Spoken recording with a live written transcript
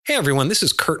Hey everyone, this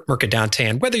is Kurt Mercadante,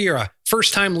 and whether you're a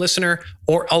first-time listener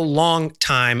or a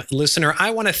long-time listener, I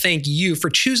want to thank you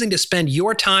for choosing to spend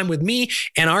your time with me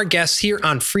and our guests here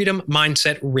on Freedom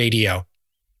Mindset Radio.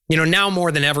 You know, now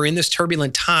more than ever in this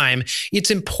turbulent time, it's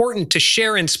important to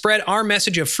share and spread our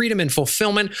message of freedom and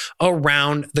fulfillment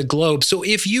around the globe. So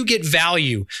if you get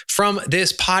value from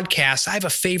this podcast, I have a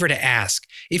favor to ask.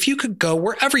 If you could go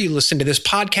wherever you listen to this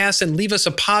podcast and leave us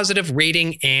a positive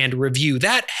rating and review,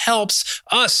 that helps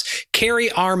us carry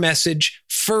our message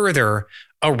further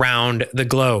around the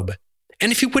globe.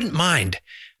 And if you wouldn't mind,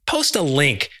 post a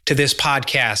link to this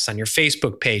podcast on your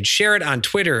Facebook page, share it on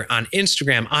Twitter, on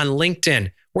Instagram, on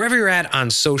LinkedIn, wherever you're at on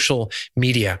social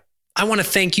media. I want to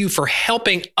thank you for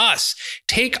helping us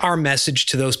take our message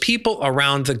to those people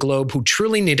around the globe who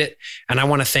truly need it. And I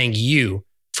want to thank you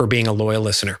for being a loyal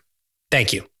listener.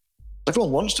 Thank you.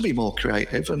 Everyone wants to be more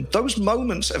creative, and those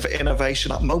moments of innovation,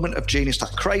 that moment of genius,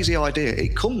 that crazy idea,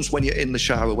 it comes when you're in the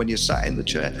shower, when you're sat in the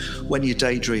chair, when you're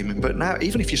daydreaming. But now,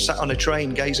 even if you're sat on a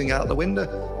train gazing out the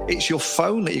window, it's your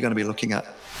phone that you're going to be looking at.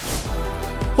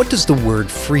 What does the word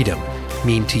freedom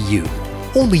mean to you?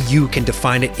 Only you can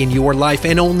define it in your life,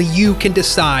 and only you can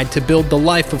decide to build the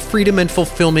life of freedom and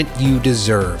fulfillment you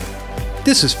deserve.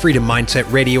 This is Freedom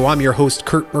Mindset Radio. I'm your host,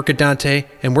 Kurt Mercadante,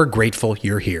 and we're grateful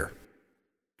you're here.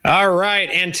 All right.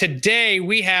 And today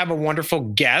we have a wonderful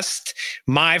guest.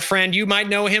 My friend, you might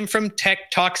know him from Tech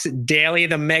Talks Daily,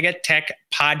 the Mega Tech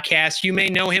podcast. You may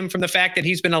know him from the fact that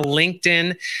he's been a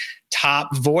LinkedIn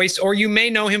top voice, or you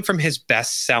may know him from his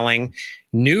best-selling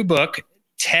new book,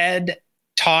 TED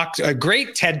Talks,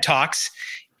 Great TED Talks,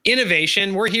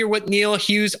 Innovation. We're here with Neil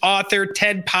Hughes, author,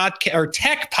 tech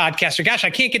podcaster. Gosh,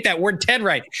 I can't get that word TED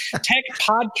right. Tech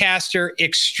podcaster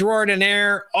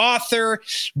extraordinaire, author,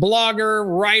 blogger,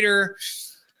 writer.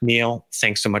 Neil,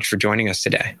 thanks so much for joining us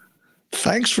today.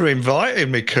 Thanks for inviting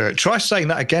me, Kurt. Try saying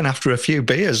that again after a few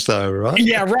beers, though, right?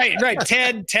 Yeah, right.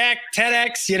 TED, Tech,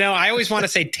 TEDx. You know, I always want to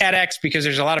say TEDx because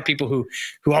there's a lot of people who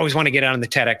always want to get on the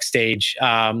TEDx stage.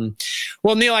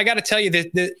 Well, Neil, I got to tell you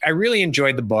that I really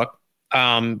enjoyed the book.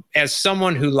 As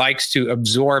someone who likes to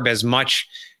absorb as much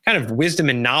kind of wisdom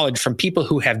and knowledge from people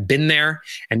who have been there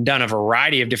and done a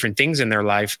variety of different things in their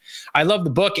life, I love the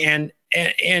book, and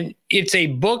it's a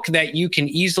book that you can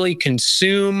easily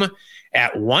consume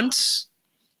at once.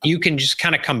 You can just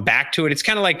kind of come back to it. It's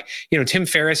kind of like, you know, Tim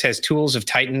Ferriss has Tools of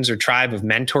Titans or Tribe of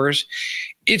Mentors.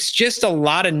 It's just a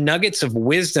lot of nuggets of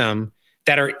wisdom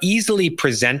that are easily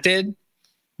presented,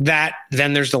 that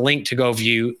then there's the link to go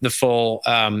view the full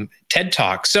TED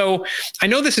Talk. So I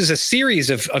know this is a series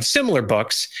of similar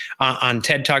books on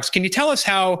TED Talks. Can you tell us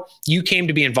how you came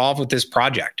to be involved with this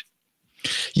project?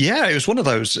 Yeah, it was one of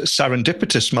those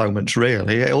serendipitous moments,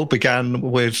 really. It all began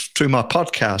through my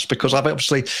podcast, because I've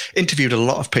obviously interviewed a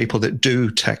lot of people that do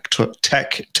tech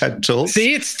TED Talks.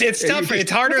 See, it's tougher.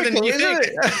 It's harder than you think.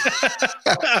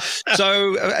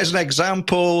 So, as an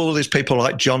example, there's people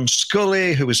like John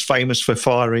Scully, who was famous for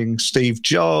firing Steve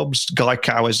Jobs, Guy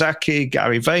Kawasaki,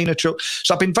 Gary Vaynerchuk.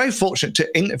 So I've been very fortunate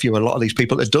to interview a lot of these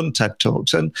people that have done TED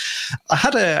Talks. And I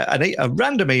had a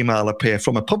random email appear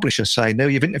from a publisher saying, "No,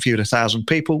 you've interviewed 1,000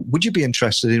 people. Would you be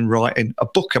interested in writing a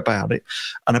book about it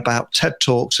and about TED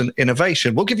Talks and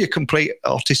innovation? We'll give you complete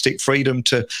artistic freedom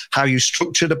to how you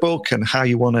structure the book and how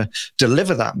you want to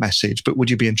deliver that message, but would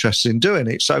you be interested in doing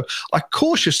it?" So I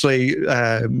cautiously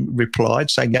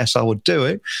replied saying, yes, I would do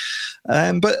it,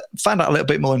 but found out a little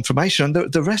bit more information.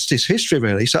 And the rest is history,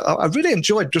 really. So I really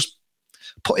enjoyed just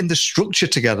putting the structure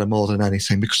together more than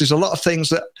anything, because there's a lot of things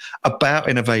that about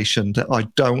innovation that I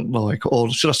don't like,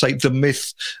 or should I say the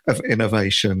myth of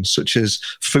innovation, such as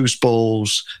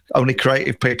foosballs, only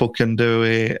creative people can do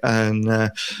it, and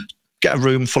get a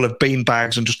room full of bean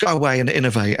bags and just go away and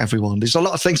innovate, everyone. There's a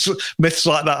lot of things, myths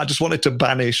like that I just wanted to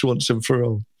banish once and for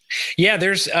all. Yeah,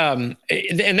 there's, and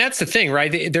that's the thing,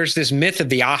 right? There's this myth of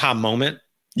the aha moment.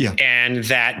 Yeah. And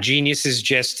that geniuses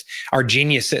just are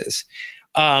geniuses.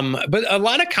 But a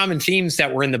lot of common themes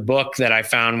that were in the book that I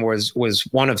found was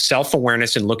one of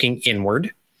self-awareness and looking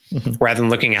inward rather than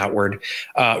looking outward.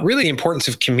 Really the importance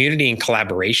of community and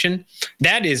collaboration.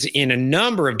 That is in a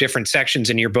number of different sections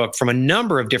in your book from a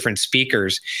number of different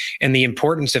speakers, and the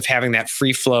importance of having that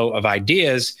free flow of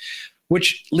ideas,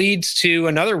 which leads to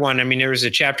another one. I mean, there was a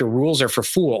chapter, Rules Are for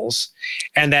Fools,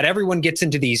 and that everyone gets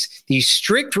into these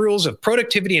strict rules of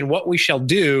productivity and what we shall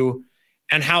do,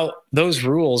 and how those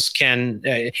rules can,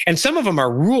 and some of them are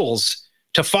rules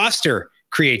to foster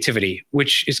creativity,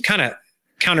 which is kind of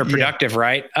counterproductive,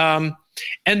 right?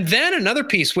 And then another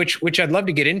piece, which I'd love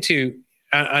to get into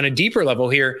on a deeper level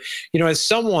here, you know, as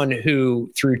someone who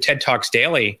through TED Talks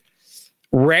Daily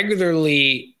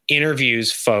regularly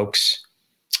interviews folks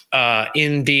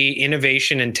in the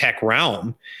innovation and tech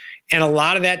realm. And a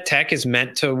lot of that tech is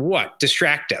meant to what?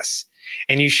 Distract us.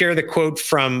 And you share the quote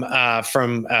from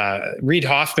Reid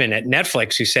Hoffman at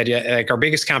Netflix, who said, like, our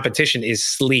biggest competition is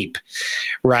sleep,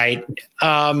 right?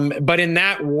 But in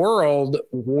that world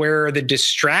where the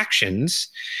distractions,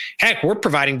 heck, we're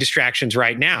providing distractions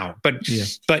right now, but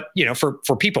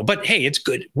for people. But hey, it's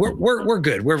good. We're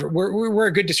good. We're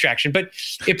a good distraction, but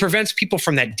it prevents people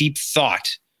from that deep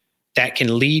thought that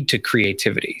can lead to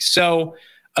creativity. So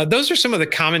those are some of the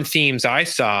common themes I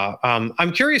saw.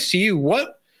 I'm curious to you,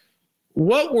 what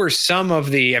were some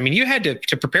of the, I mean, you had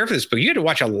to prepare for this book, you had to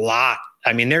watch a lot.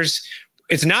 I mean,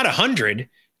 it's not 100,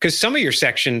 because some of your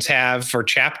sections or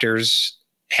chapters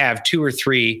have 2 or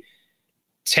 3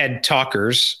 TED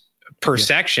talkers per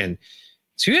section.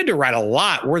 So you had to write a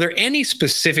lot. Were there any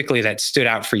specifically that stood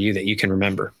out for you that you can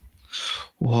remember?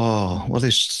 Whoa, well,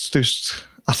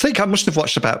 I think I must have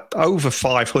watched about over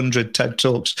 500 TED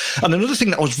Talks. And another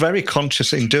thing that I was very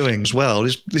conscious in doing as well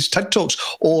is there's TED Talks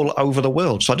all over the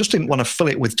world. So I just didn't want to fill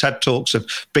it with TED Talks of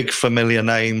big familiar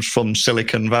names from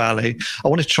Silicon Valley. I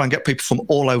wanted to try and get people from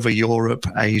all over Europe,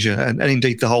 Asia, and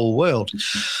indeed the whole world.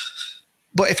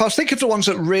 But if I was thinking of the ones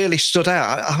that really stood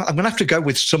out, I'm going to have to go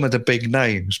with some of the big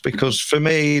names, because for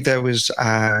me, there was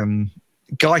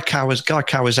Guy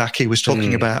Kawasaki was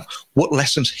talking about what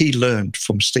lessons he learned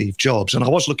from Steve Jobs. And I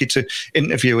was looking to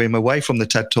interview him away from the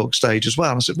TED Talk stage as well.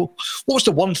 And I said, well, what was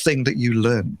the one thing that you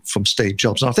learned from Steve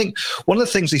Jobs? And I think one of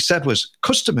the things he said was,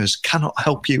 customers cannot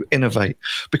help you innovate,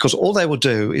 because all they will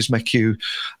do is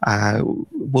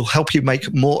will help you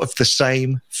make more of the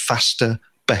same, faster,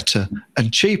 better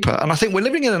and cheaper. And I think we're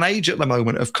living in an age at the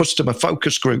moment of customer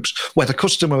focus groups where the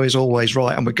customer is always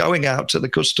right, and we're going out to the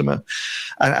customer.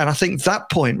 And I think that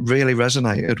point really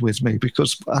resonated with me,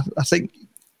 because I think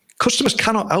customers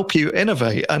cannot help you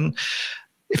innovate. And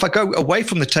if I go away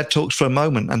from the TED Talks for a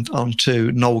moment and on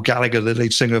to Noel Gallagher, the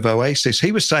lead singer of Oasis,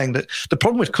 he was saying that the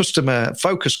problem with customer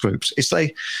focus groups is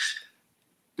they...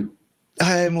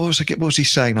 what was he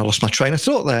saying? I lost my train of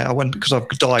thought there. I went because I've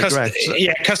digressed.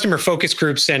 Customer focus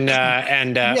groups and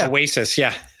Oasis.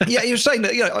 Yeah, yeah. You're saying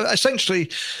that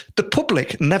essentially the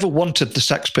public never wanted the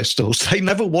Sex Pistols. They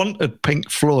never wanted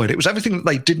Pink Floyd. It was everything that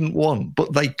they didn't want,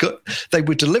 but they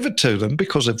were delivered to them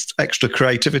because of extra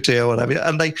creativity or whatever,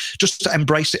 and they just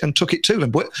embraced it and took it to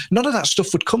them. But none of that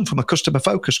stuff would come from a customer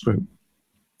focus group.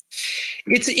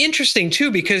 It's interesting too,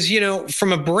 because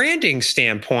from a branding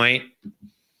standpoint,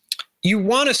 you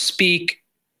want to speak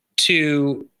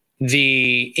to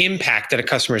the impact that a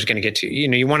customer is going to get to.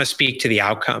 You want to speak to the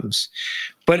outcomes,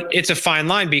 but it's a fine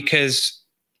line, because,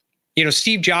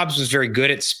 Steve Jobs was very good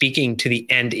at speaking to the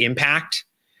end impact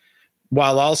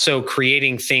while also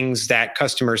creating things that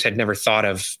customers had never thought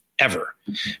of ever.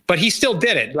 But he still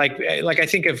did it. Like I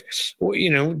think of, so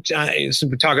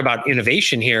we talk about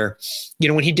innovation here,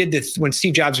 when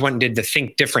Steve Jobs went and did the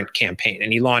Think Different campaign,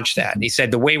 and he launched that, and he said,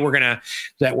 the way we're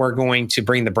going to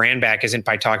bring the brand back isn't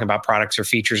by talking about products or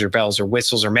features or bells or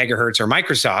whistles or megahertz or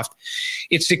Microsoft.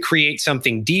 It's to create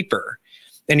something deeper.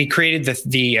 And he created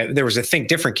there was a Think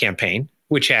Different campaign,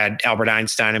 which had Albert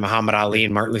Einstein and Muhammad Ali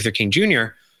and Martin Luther King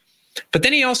Jr. But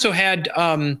then he also had,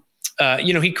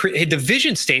 the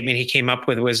vision statement he came up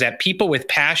with was that people with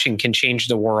passion can change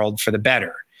the world for the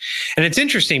better. And it's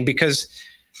interesting because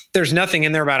there's nothing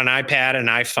in there about an iPad, an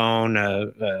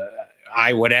iPhone,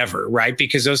 whatever, right?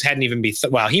 Because those hadn't even been,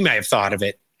 he may have thought of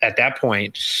it at that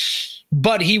point,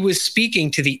 but he was speaking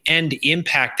to the end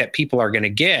impact that people are going to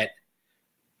get,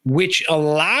 which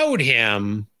allowed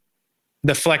him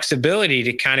the flexibility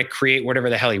to kind of create whatever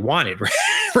the hell he wanted, right?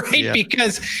 Yeah.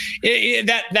 Because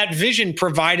that vision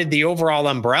provided the overall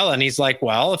umbrella. And he's like,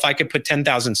 well, if I could put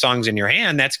 10,000 songs in your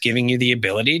hand, that's giving you the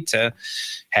ability to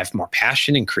have more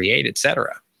passion and create, et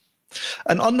cetera.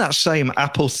 And on that same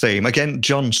Apple theme, again,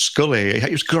 John Scully, he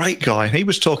was a great guy. He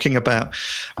was talking about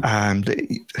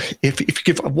if you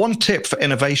give one tip for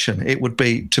innovation, it would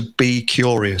be to be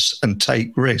curious and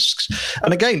take risks.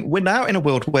 And again, we're now in a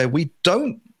world where we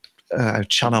don't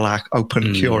channel our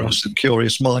open,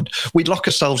 curious mind. We lock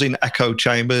ourselves in echo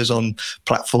chambers on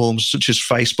platforms such as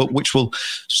Facebook, which will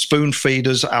spoon feed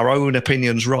us our own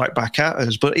opinions right back at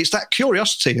us. But it's that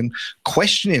curiosity and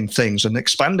questioning things and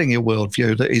expanding your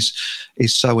worldview that is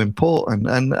so important.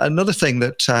 And another thing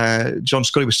that John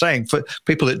Scully was saying, for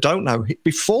people that don't know,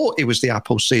 before he was the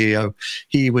Apple CEO,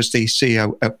 he was the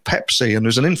CEO at Pepsi. And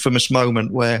there's an infamous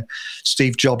moment where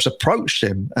Steve Jobs approached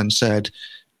him and said,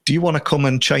 do you want to come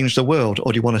and change the world,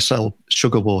 or do you want to sell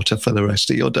sugar water for the rest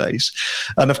of your days?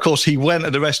 And of course, he went,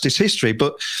 and the rest is history.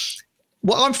 But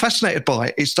what I'm fascinated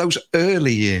by is those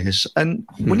early years. And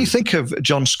when you think of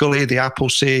John Sculley, the Apple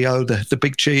CEO, the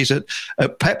big cheese at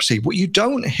Pepsi, what you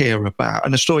don't hear about,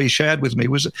 and a story he shared with me,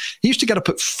 was he used to get up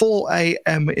at 4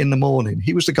 a.m. in the morning.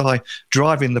 He was the guy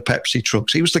driving the Pepsi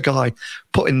trucks. He was the guy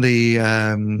putting the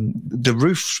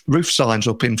roof signs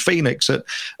up in Phoenix at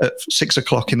 6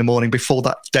 o'clock in the morning before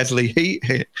that deadly heat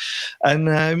hit.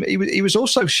 And he was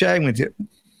also sharing with you,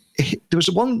 there was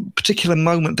one particular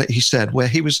moment that he said where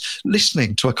he was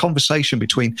listening to a conversation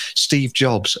between Steve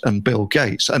Jobs and Bill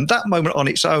Gates. And that moment on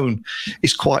its own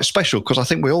is quite special, because I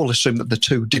think we all assume that the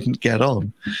two didn't get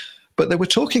on. But they were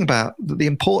talking about the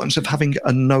importance of having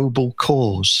a noble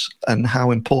cause and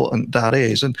how important that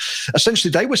is. And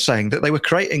essentially they were saying that they were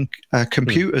creating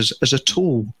computers as a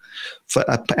tool for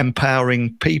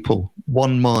empowering people,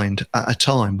 one mind at a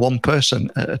time, one person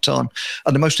at a time.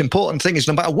 And the most important thing is,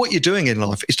 no matter what you're doing in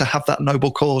life, is to have that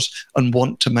noble cause and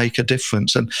want to make a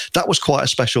difference. And that was quite a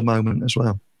special moment as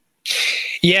well.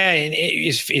 Yeah, and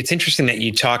it's interesting that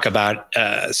you talk about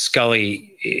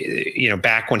Sculley,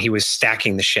 back when he was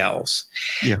stacking the shelves.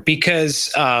 Yeah.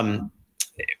 Because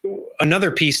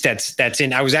another piece that's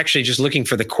in, I was actually just looking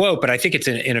for the quote, but I think it's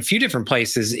in a few different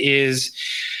places, is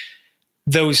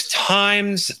those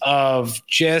times of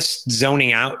just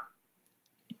zoning out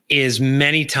is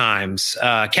many times.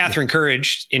 Catherine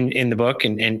Courage in the book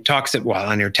and talks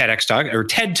on your TEDx talk or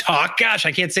TED Talk. Gosh,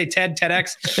 I can't say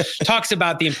TEDx talks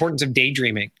about the importance of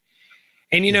daydreaming.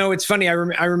 And, it's funny. I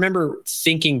remember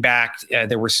thinking back,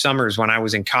 there were summers when I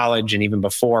was in college and even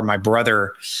before, my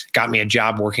brother got me a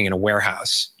job working in a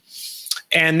warehouse.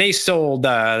 And they sold,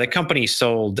 the company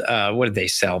sold, what did they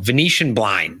sell? Venetian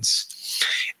blinds.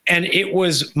 And it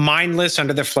was mindless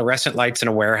under the fluorescent lights in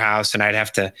a warehouse. And I'd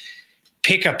have to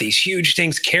pick up these huge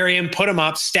things, carry them, put them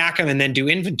up, stack them, and then do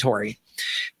inventory.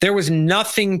 There was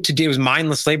nothing to do. It was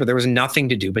mindless labor. There was nothing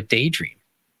to do but daydream.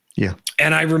 Yeah.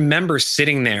 And I remember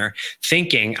sitting there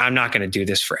thinking, I'm not going to do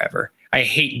this forever. I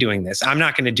hate doing this. I'm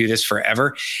not going to do this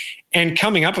forever. And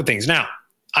coming up with things. Now,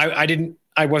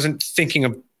 I wasn't thinking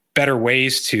of better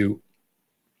ways to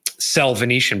sell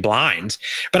Venetian blinds,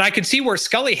 but I could see where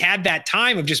Sculley had that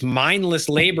time of just mindless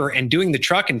labor and doing the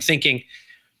truck and thinking,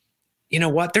 you know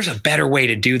what, there's a better way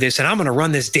to do this, and I'm going to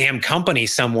run this damn company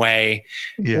some way.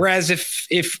 Yeah. Whereas if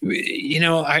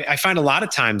I find a lot of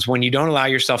times when you don't allow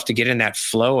yourself to get in that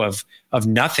flow of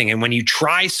nothing, and when you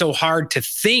try so hard to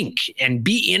think and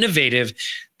be innovative,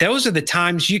 those are the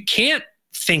times you can't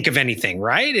think of anything,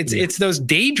 right? It's those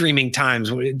daydreaming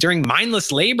times during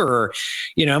mindless labor, or,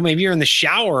 maybe you're in the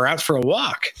shower or out for a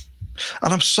walk.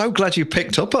 And I'm so glad you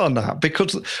picked up on that,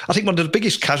 because I think one of the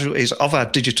biggest casualties of our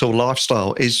digital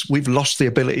lifestyle is we've lost the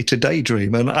ability to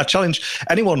daydream. And I challenge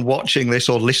anyone watching this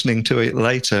or listening to it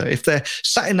later, if they're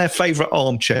sat in their favorite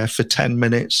armchair for 10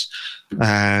 minutes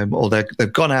or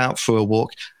they've gone out for a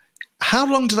walk, how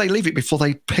long do they leave it before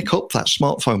they pick up that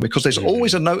smartphone? Because there's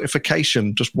always a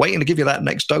notification just waiting to give you that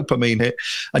next dopamine hit,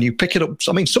 and you pick it up.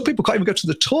 I mean, some people can't even go to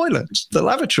the toilet, the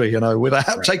lavatory,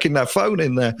 without taking their phone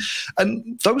in there.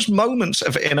 And those moments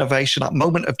of innovation, that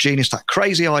moment of genius, that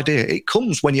crazy idea, it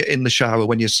comes when you're in the shower,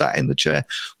 when you're sat in the chair,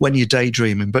 when you're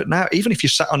daydreaming. But now, even if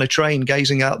you're sat on a train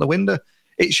gazing out the window,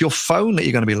 it's your phone that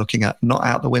you're going to be looking at, not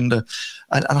out the window.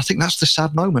 And I think that's the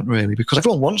sad moment, really, because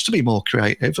everyone wants to be more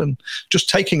creative, and just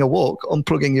taking a walk,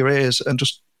 unplugging your ears and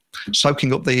just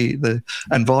soaking up the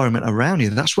environment around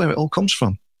you. That's where it all comes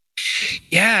from.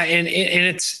 Yeah. And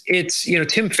it's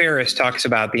Tim Ferriss talks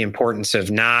about the importance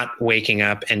of not waking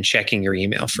up and checking your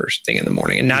email first thing in the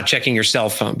morning, and not checking your cell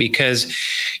phone, because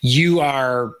you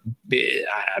are,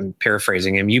 I'm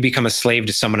paraphrasing him, you become a slave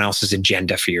to someone else's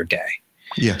agenda for your day.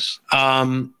 Yes.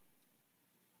 And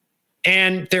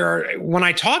when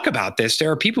I talk about this, there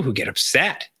are people who get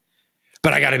upset,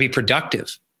 but I got to be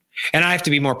productive, and I have to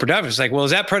be more productive. It's like, well,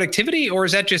 is that productivity, or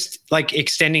is that just like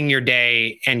extending your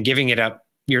day and giving it up,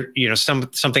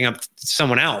 something up to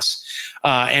someone else?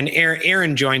 And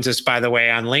Erin joins us, by the way,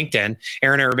 on LinkedIn,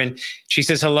 Erin Urban. She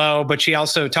says hello, but she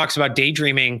also talks about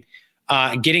daydreaming,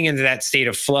 getting into that state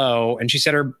of flow. And she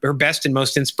said her best and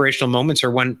most inspirational moments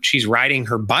are when she's riding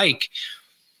her bike.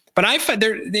 But I find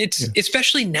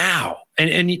especially now,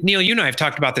 and Neil, you and I have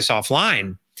talked about this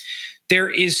offline, there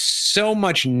is so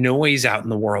much noise out in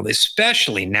the world,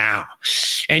 especially now.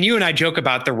 And you and I joke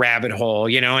about the rabbit hole,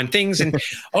 and things. And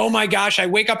oh my gosh, I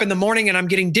wake up in the morning and I'm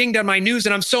getting dinged on my news,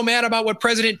 and I'm so mad about what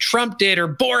President Trump did or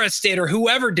Boris did or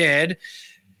whoever did.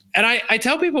 And I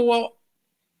tell people, well,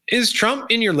 is Trump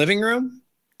in your living room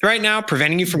right now,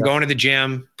 preventing you from going to the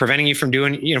gym, preventing you from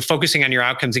doing, focusing on your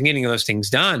outcomes and getting those things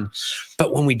done?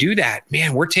 But when we do that,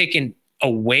 man, we're taken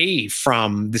away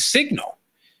from the signal.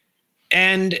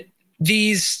 And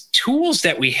these tools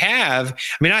that we have,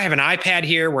 I mean, I have an iPad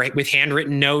here with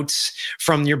handwritten notes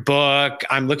from your book.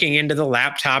 I'm looking into the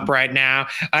laptop right now.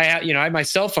 I have my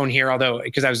cell phone here, although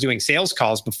because I was doing sales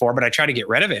calls before, but I try to get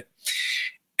rid of it.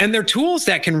 And they're tools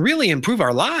that can really improve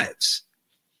our lives,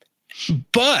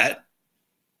 but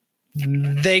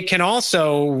they can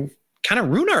also kind of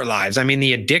ruin our lives. I mean,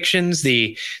 the addictions,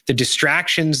 the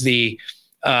distractions,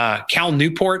 Cal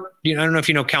Newport, I don't know if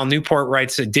you know, Cal Newport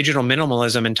writes a Digital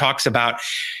Minimalism and talks about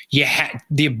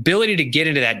the ability to get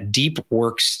into that deep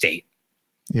work state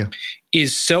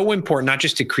is so important, not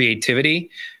just to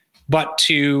creativity, but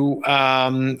to,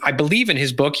 I believe in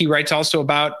his book, he writes also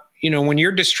about, when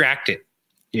you're distracted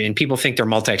and people think they're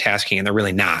multitasking and they're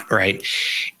really not, right?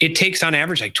 It takes on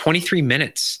average like 23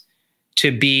 minutes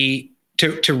to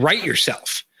write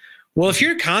yourself. Well, if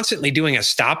you're constantly doing a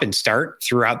stop and start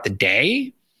throughout the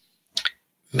day,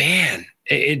 man,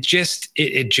 it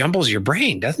jumbles your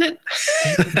brain, doesn't it?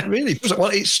 It really does.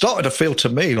 Well, it started to feel to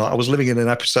me like I was living in an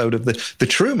episode of the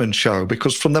Truman Show,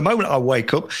 because from the moment I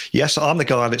wake up, yes, I'm the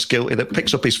guy that's guilty that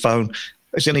picks up his phone.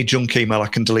 Is there any junk email I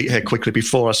can delete here quickly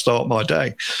before I start my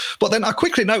day? But then I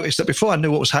quickly noticed that before I knew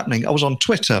what was happening, I was on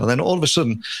Twitter. And then all of a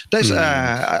sudden, there's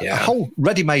a whole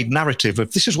ready-made narrative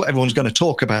of this is what everyone's going to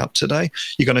talk about today.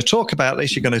 You're going to talk about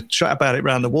this. You're going to chat about it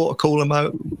around the water cooler.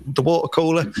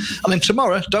 And then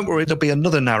tomorrow, don't worry, there'll be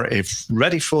another narrative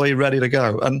ready for you, ready to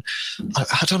go. And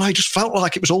I don't know, it just felt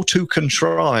like it was all too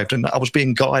contrived and I was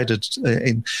being guided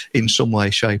in some way,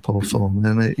 shape or form.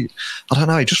 And I don't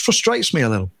know, it just frustrates me a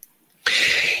little.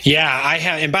 Yeah, I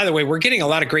have. And by the way, we're getting a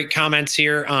lot of great comments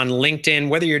here on LinkedIn,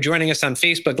 whether you're joining us on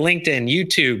Facebook, LinkedIn,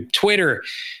 YouTube, Twitter.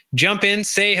 Jump in,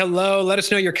 say hello. Let us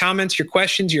know your comments, your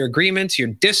questions, your agreements, your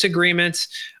disagreements,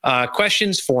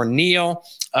 questions for Neil.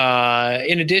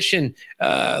 In addition,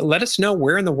 let us know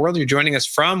where in the world you're joining us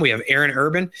from. We have Aaron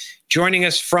Urban joining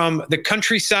us from the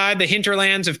countryside, the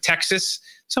hinterlands of Texas.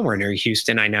 Somewhere near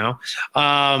Houston, I know.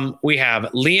 We have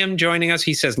Liam joining us.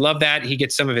 He says, love that. He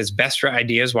gets some of his best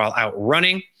ideas while out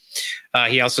running.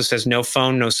 He also says no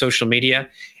phone, no social media,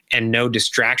 and no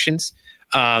distractions.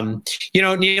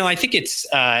 Neil, I think it's,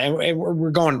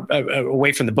 we're going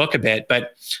away from the book a bit,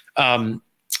 but I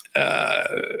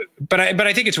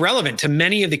think it's relevant to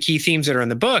many of the key themes that are in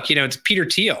the book. It's Peter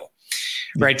Thiel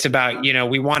writes about,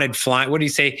 we wanted flying. What do you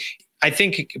say? I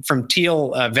think from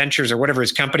Thiel Ventures or whatever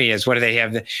his company is, what do they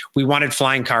have? We wanted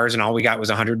flying cars and all we got was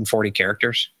 140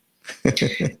 characters.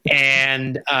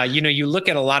 And, you look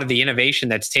at a lot of the innovation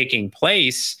that's taking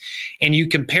place and you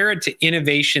compare it to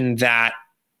innovation that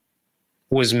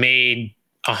was made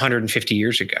 150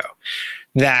 years ago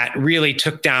that really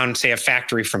took down, say, a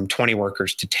factory from 20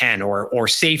 workers to 10 or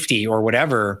safety or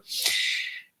whatever.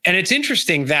 And it's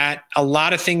interesting that a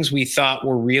lot of things we thought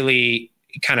were really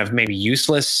kind of maybe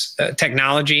useless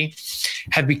technology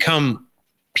have become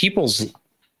people's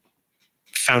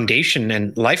foundation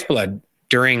and lifeblood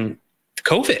during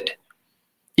COVID.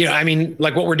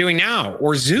 Like what we're doing now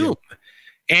or Zoom.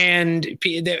 Yeah. And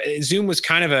Zoom was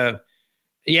kind of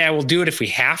we'll do it if we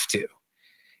have to.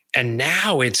 And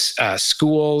now it's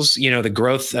schools, the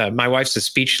growth. My wife's a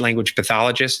speech language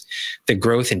pathologist, the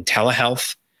growth in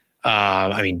telehealth.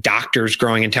 Doctors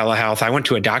growing in telehealth. I went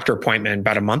to a doctor appointment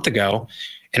about a month ago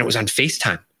and it was on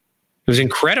FaceTime. It was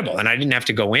incredible. And I didn't have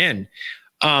to go in.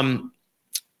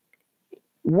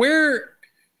 Where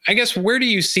do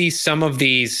you see some of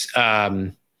these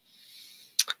from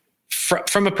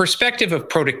a perspective of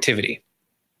productivity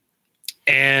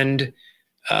and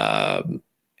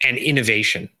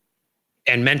innovation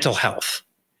and mental health?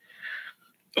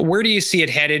 Where do you see it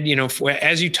headed?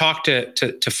 As you talk to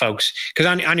folks, because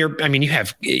on your,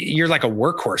 you're like a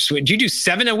workhorse. Do you do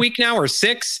 7 a week now or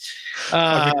 6?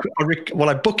 I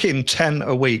book in 10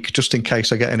 a week just in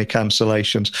case I get any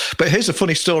cancellations. But here's a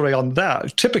funny story on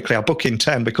that. Typically, I book in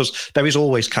 10 because there is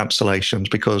always cancellations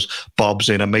because Bob's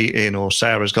in a meeting or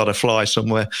Sarah's got to fly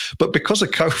somewhere. But because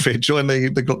of COVID during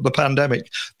the pandemic,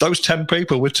 those 10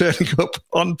 people were turning up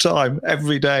on time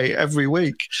every day, every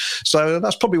week. So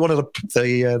that's probably one of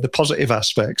the positive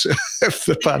aspects of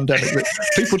the pandemic,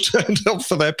 that people turned up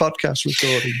for their podcast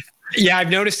recording. Yeah, I've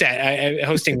noticed that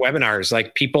hosting webinars,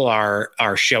 like people are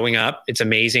showing up. It's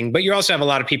amazing, but you also have a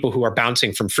lot of people who are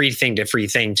bouncing from free thing to free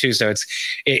thing too. So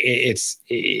it's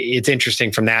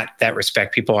interesting from that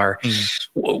respect. People are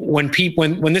when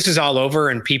this is all over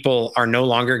and people are no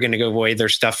longer going to give away their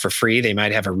stuff for free, they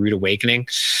might have a rude awakening.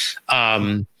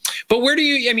 But where do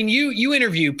you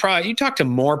interview? You talk to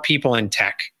more people in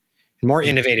tech, more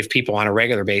innovative people on a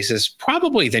regular basis,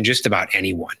 probably than just about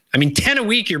anyone. 10 a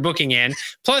week you're booking in.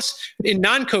 Plus, in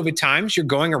non-COVID times, you're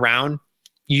going around.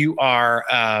 You are,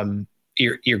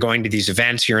 you're going to these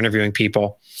events, you're interviewing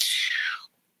people.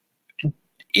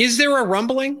 Is there a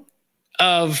rumbling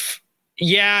of,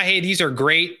 yeah, hey, these are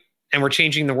great and we're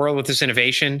changing the world with this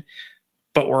innovation,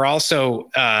 but we're also,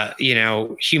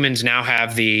 humans now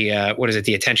have the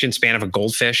attention span of a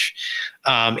goldfish.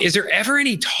 Is there ever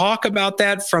any talk about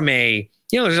that from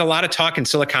there's a lot of talk in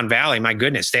Silicon Valley. My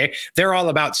goodness, they're all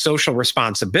about social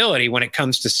responsibility when it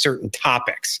comes to certain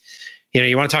topics.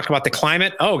 You want to talk about the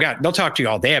climate? Oh God, they'll talk to you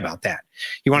all day about that.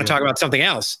 You want to talk about something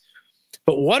else.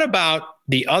 But what about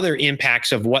the other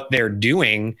impacts of what they're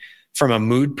doing from a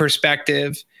mood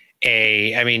perspective?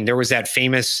 There was that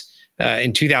famous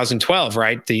in 2012,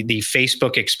 right? The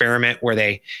Facebook experiment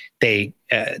where they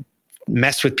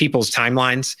messed with people's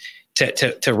timelines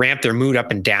to ramp their mood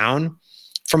up and down.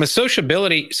 From a social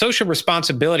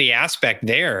responsibility aspect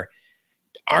there,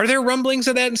 are there rumblings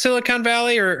of that in Silicon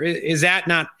Valley, or is that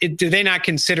not? Do they not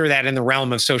consider that in the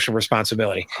realm of social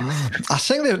responsibility? I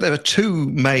think there are two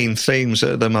main themes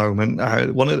at the moment.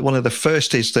 One of the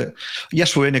first is that,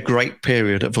 yes, we're in a great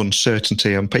period of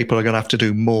uncertainty and people are going to have to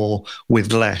do more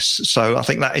with less. So I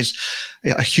think that is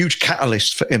a huge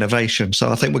catalyst for innovation.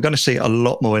 So I think we're going to see a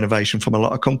lot more innovation from a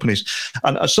lot of companies.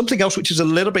 And something else which is a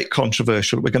little bit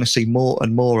controversial, we're going to see more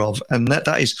and more of, and that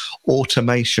is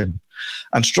automation.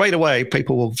 And straight away,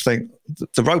 people will think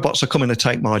the robots are coming to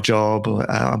take my job, or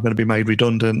I'm going to be made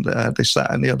redundant, this,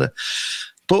 that, and the other.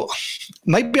 But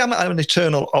maybe I'm an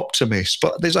eternal optimist,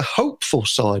 but there's a hopeful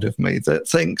side of me that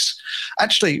thinks,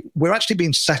 actually, we're actually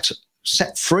being set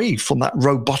free from that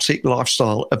robotic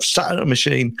lifestyle of sat at a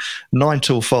machine 9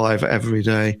 till 5 every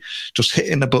day, just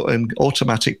hitting the button,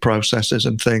 automatic processes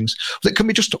and things that can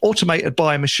be just automated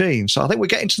by a machine. So I think we're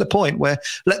getting to the point where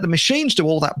let the machines do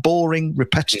all that boring,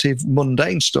 repetitive,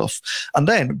 mundane stuff, and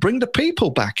then bring the people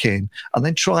back in and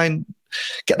then try and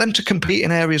get them to compete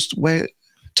in areas where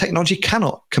technology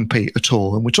cannot compete at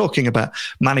all. And we're talking about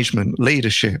management,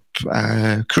 leadership,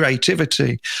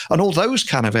 creativity, and all those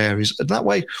kind of areas. And that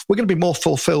way, we're going to be more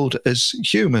fulfilled as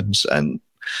humans. And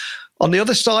on the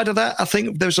other side of that, I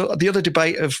think there's the other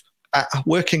debate of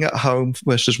working at home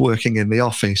versus working in the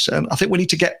office. And I think we need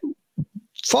to get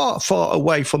far, far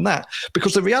away from that,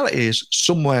 because the reality is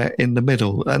somewhere in the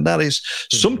middle. And that is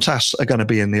some tasks are going to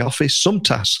be in the office, some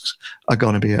tasks are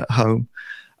going to be at home.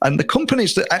 And the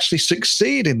companies that actually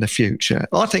succeed in the future,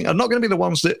 I think, are not going to be the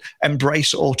ones that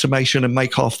embrace automation and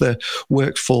make half their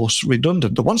workforce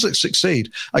redundant. The ones that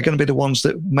succeed are going to be the ones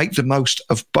that make the most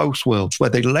of both worlds, where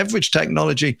they leverage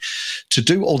technology to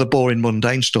do all the boring,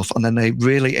 mundane stuff, and then they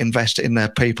really invest in their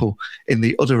people in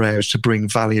the other areas to bring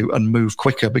value and move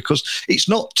quicker. Because it's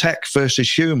not tech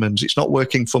versus humans. It's not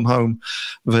working from home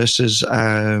versus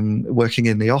working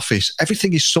in the office.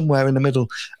 Everything is somewhere in the middle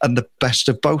and the best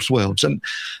of both worlds. And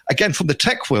again, from the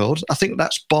tech world, I think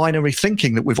that's binary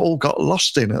thinking that we've all got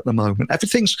lost in at the moment.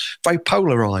 Everything's very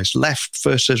polarized, left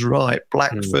versus right,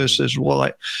 black versus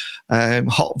white,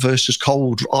 hot versus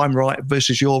cold, I'm right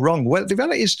versus you're wrong. Well, the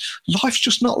reality is life's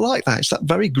just not like that. It's that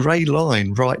very grey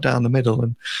line right down the middle.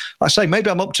 And I say, maybe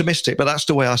I'm optimistic, but that's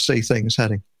the way I see things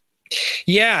heading.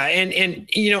 Yeah. And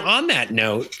on that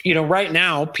note, right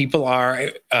now people are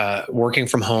working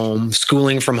from home,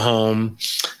 schooling from home.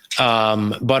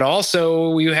 But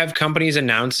also you have companies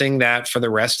announcing that for the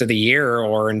rest of the year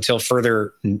or until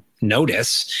further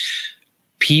notice,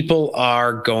 people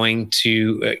are going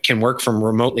to can work from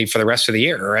remotely for the rest of the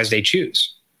year or as they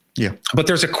choose. Yeah. But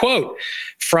there's a quote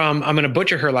from, I'm going to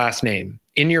butcher her last name,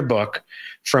 in your book,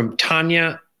 from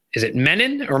Tanya, is it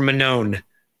Menon or Manon?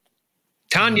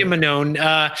 Tanya Manon.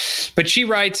 But she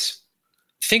writes,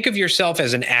 think of yourself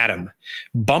as an atom,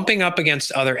 bumping up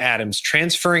against other atoms,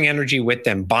 transferring energy with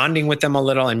them, bonding with them a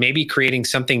little, and maybe creating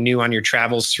something new on your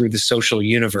travels through the social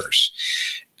universe.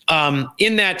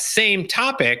 In that same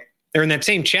topic, or in that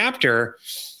same chapter,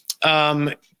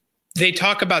 they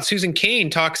talk about, Susan Cain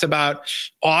talks about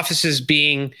offices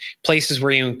being places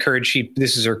where you encourage,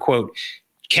 this is her quote,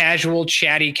 casual,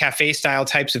 chatty, cafe-style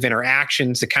types of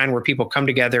interactions, the kind where people come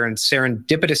together and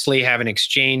serendipitously have an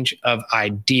exchange of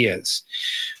ideas.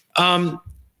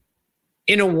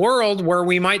 In a world where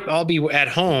we might all be at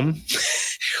home,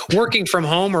 working from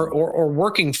home or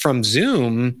working from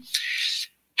Zoom,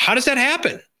 how does that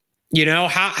happen?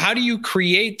 How do you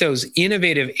create those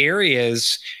innovative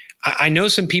areas? I know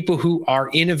some people who are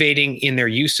innovating in their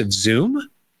use of Zoom.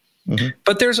 Mm-hmm.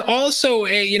 But there's also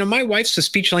my wife's a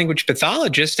speech language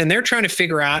pathologist, and they're trying to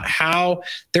figure out how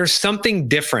there's something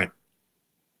different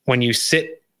when you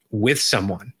sit with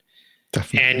someone.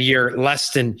 Definitely.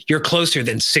 And you're closer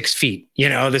than 6 feet,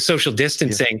 the social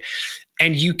distancing.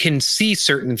 and you can see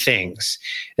certain things,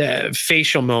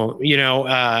 facial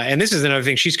and this is another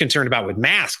thing she's concerned about with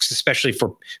masks, especially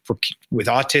for with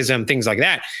autism, things like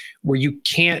that, where you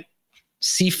can't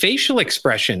see facial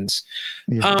expressions.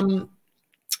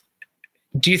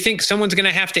 Do you think someone's going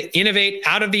to have to innovate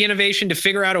out of the innovation to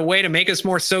figure out a way to make us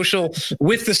more social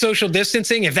with the social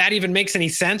distancing? If that even makes any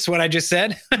sense, what I just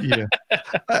said?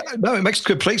 No, it makes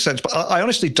complete sense. But I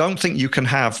honestly don't think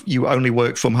you only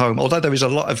work from home. Although there is a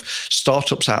lot of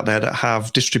startups out there that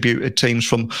have distributed teams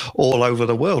from all over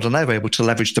the world, and they're able to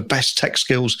leverage the best tech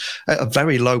skills at a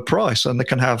very low price. And they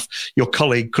can have your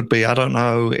colleague could be, I don't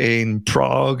know, in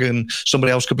Prague, and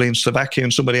somebody else could be in Slovakia,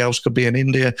 and somebody else could be in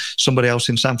India, somebody else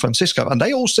in San Francisco. And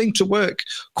they all seem to work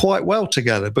quite well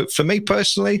together. But for me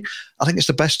personally, I think it's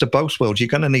the best of both worlds. You're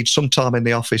going to need some time in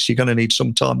the office. You're going to need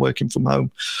some time working from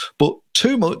home. But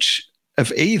too much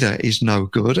of either is no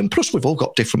good. And plus, we've all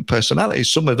got different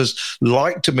personalities. Some of us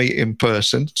like to meet in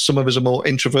person. Some of us are more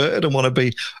introverted and want to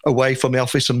be away from the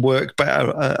office and work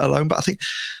better alone. But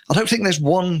I don't think there's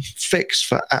one fix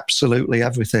for absolutely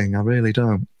everything. I really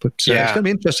don't. But it's going to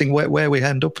be interesting where we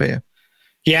end up here.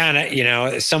 Yeah.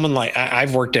 And, someone like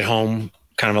I've worked at home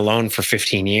kind of alone for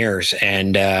 15 years,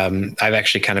 and I've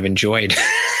actually kind of enjoyed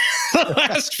the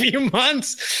last few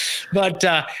months. But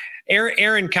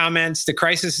Aaron comments, the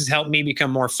crisis has helped me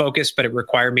become more focused, but it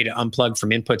required me to unplug from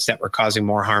inputs that were causing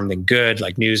more harm than good,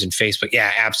 like news and Facebook.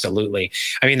 Yeah, absolutely.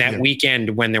 I mean, that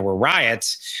weekend when there were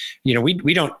riots, we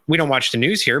don't watch the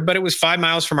news here, but it was 5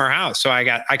 miles from our house. So I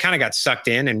kind of got sucked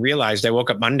in and realized I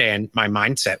woke up Monday and my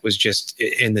mindset was just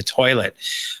in the toilet.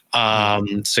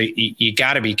 So you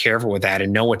got to be careful with that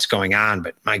and know what's going on.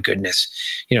 But my goodness,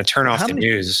 turn off the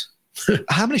news.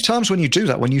 How many times when you do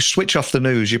that, when you switch off the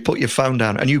news, you put your phone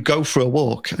down and you go for a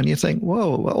walk and you think,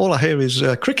 whoa, all I hear is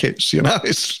crickets,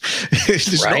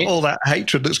 it's right? Not all that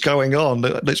hatred that's going on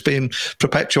that's being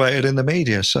perpetuated in the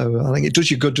media. So I think it does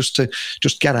you good just to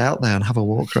get out there and have a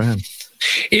walk around.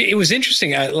 It was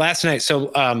interesting last night.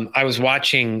 So I was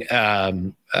watching,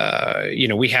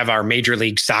 we have our Major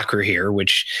League Soccer here,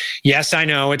 which, yes, I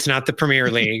know it's not the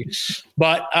Premier League,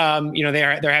 but,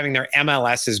 they're having their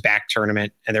MLS's back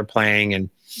tournament and they're playing. And,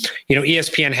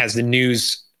 ESPN has the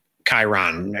news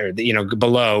chyron, or,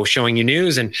 below showing you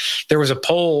news. And there was a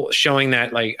poll showing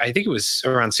that, I think it was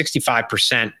around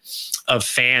 65% of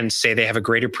fans say they have a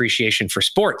great appreciation for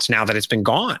sports now that it's been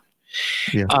gone.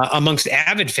 Yeah. Amongst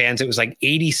avid fans, it was like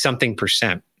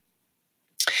 80-something%.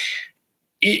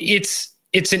 It's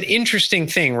an interesting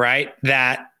thing, right?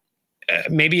 That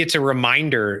maybe it's a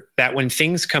reminder that when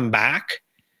things come back,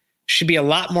 should be a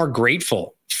lot more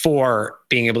grateful for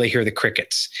being able to hear the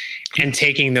crickets and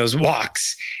taking those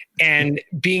walks and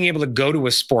being able to go to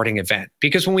a sporting event.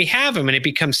 Because when we have them and it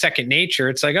becomes second nature,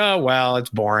 it's like, oh, well, it's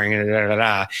boring,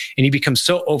 and you become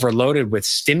so overloaded with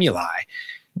stimuli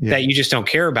that you just don't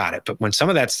care about it. But when some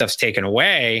of that stuff's taken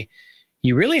away,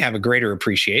 you really have a greater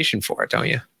appreciation for it, don't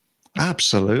you?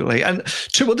 Absolutely. And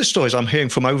two other stories I'm hearing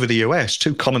from over the US,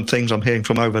 two common things I'm hearing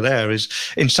from over there is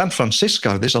in San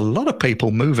Francisco, there's a lot of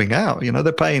people moving out.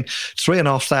 They're paying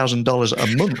 $3,500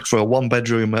 a month for a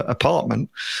one-bedroom apartment.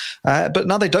 But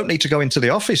now they don't need to go into the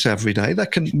office every day. They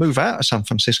can move out of San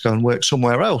Francisco and work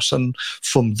somewhere else. And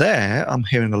from there, I'm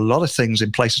hearing a lot of things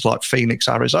in places like Phoenix,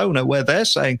 Arizona, where they're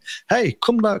saying, hey,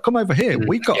 come over here.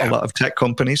 We've got a lot of tech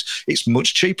companies. It's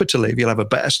much cheaper to live. You'll have a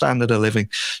better standard of living.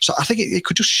 So I think it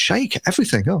could just shake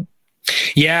everything up.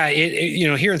 Yeah,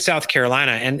 here in South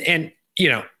Carolina, and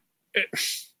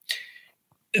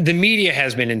the media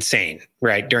has been insane,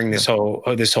 right, during this whole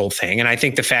thing. And I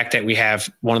think the fact that we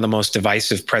have one of the most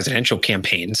divisive presidential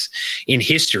campaigns in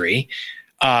history,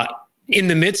 in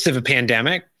the midst of a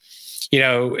pandemic,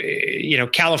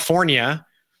 California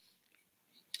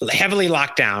heavily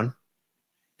locked down.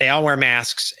 They all wear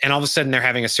masks, and all of a sudden they're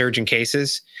having a surge in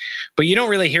cases. But you don't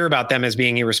really hear about them as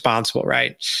being irresponsible,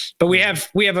 right? But we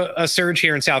have a surge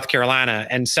here in South Carolina,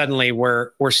 and suddenly we're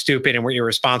stupid and we're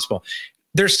irresponsible.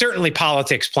 There's certainly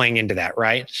politics playing into that,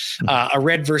 right? A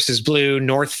red versus blue,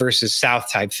 north versus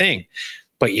south type thing.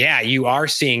 But yeah, you are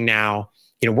seeing now,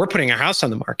 we're putting our house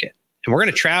on the market and we're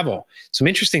going to travel. Some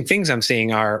interesting things I'm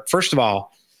seeing are, first of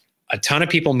all, a ton of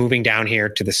people moving down here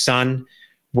to the sun,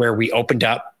 where we opened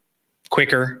up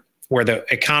quicker, where the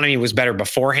economy was better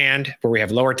beforehand, where we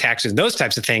have lower taxes, those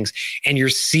types of things. And you're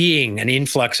seeing an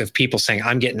influx of people saying,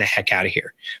 I'm getting the heck out of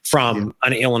here from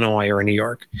an Illinois or a New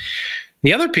York.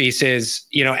 The other piece is,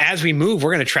 as we move,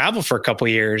 we're going to travel for a couple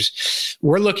of years.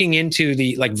 We're looking into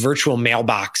the virtual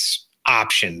mailbox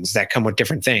options that come with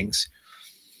different things.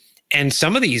 And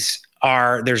some of these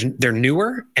they're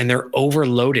newer and they're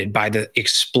overloaded by the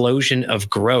explosion of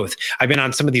growth. I've been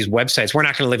on some of these websites. We're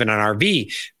not going to live in an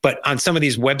RV, but on some of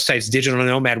these websites, digital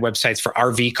nomad websites for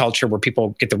RV culture, where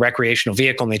people get the recreational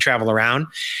vehicle and they travel around,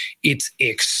 it's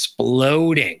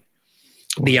exploding.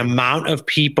 The amount of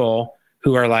people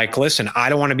who are like, listen, I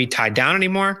don't want to be tied down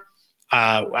anymore.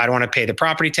 I don't want to pay the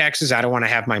property taxes. I don't want to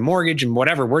have my mortgage and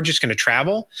whatever. We're just going to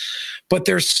travel. But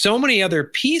there's so many other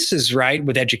pieces, right?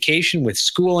 With education, with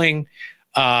schooling,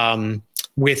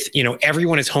 with,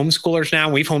 everyone is homeschoolers now.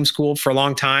 We've homeschooled for a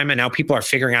long time, and now people are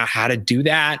figuring out how to do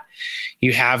that.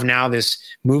 You have now this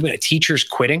movement of teachers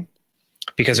quitting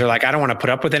because they're like, I don't want to put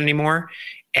up with it anymore.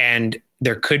 And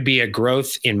there could be a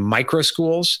growth in micro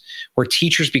schools where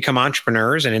teachers become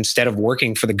entrepreneurs. And instead of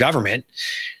working for the government,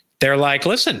 they're like,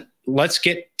 listen, let's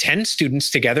get 10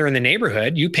 students together in the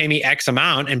neighborhood. You pay me X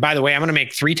amount. And by the way, I'm going to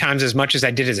make 3 times as much as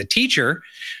I did as a teacher.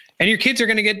 And your kids are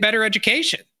going to get better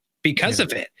education because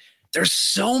of it. There's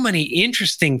so many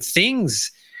interesting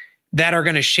things that are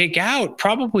going to shake out,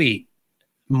 probably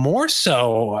more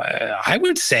so, I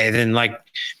would say, than like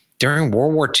during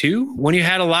World War II, when you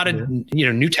had a lot of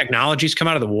new technologies come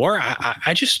out of the war.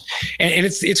 I just, and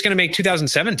it's going to make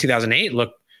 2007, 2008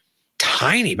 look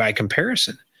tiny by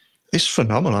comparison. It's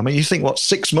phenomenal. I mean, you think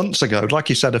 6 months ago, like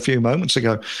you said a few moments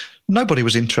ago, nobody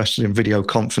was interested in video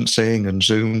conferencing and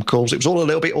Zoom calls. It was all a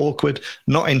little bit awkward,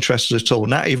 not interested at all.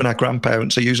 Now even our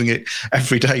grandparents are using it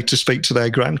every day to speak to their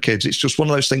grandkids. It's just one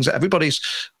of those things that everybody's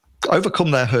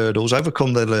overcome their hurdles,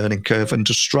 overcome their learning curve, and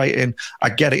just straight in, I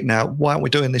get it now. Why aren't we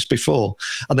doing this before?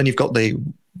 And then you've got the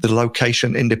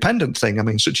location independent thing. I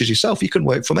mean, such as yourself, you can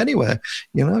work from anywhere.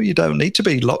 You don't need to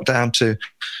be locked down to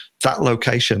that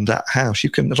location, that house. You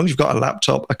can, as long as you've got a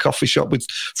laptop, a coffee shop with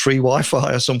free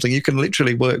Wi-Fi or something, you can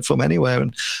literally work from anywhere.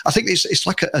 And I think it's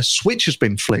like a switch has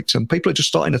been flicked, and people are just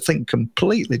starting to think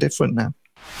completely different now.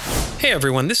 Hey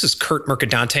everyone, this is Kurt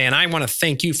Mercadante, and I want to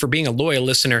thank you for being a loyal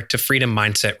listener to Freedom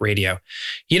Mindset Radio.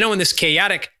 In this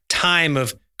chaotic time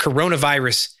of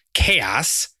coronavirus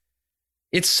chaos,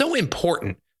 it's so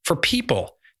important for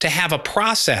people to have a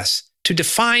process to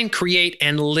define, create,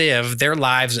 and live their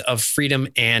lives of freedom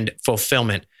and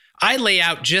fulfillment. I lay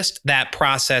out just that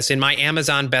process in my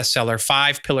Amazon bestseller,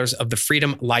 5 Pillars of the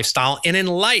Freedom Lifestyle. And in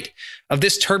light of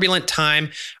this turbulent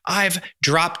time, I've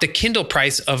dropped the Kindle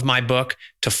price of my book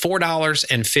to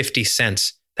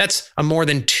 $4.50. That's a more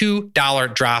than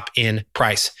 $2 drop in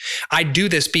price. I do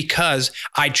this because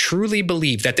I truly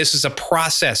believe that this is a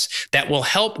process that will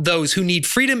help those who need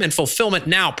freedom and fulfillment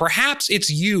now. Perhaps it's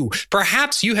you.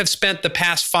 Perhaps you have spent the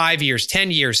past 5 years,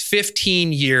 10 years,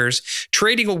 15 years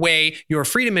trading away your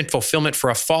freedom and fulfillment for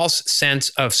a false sense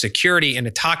of security and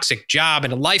a toxic job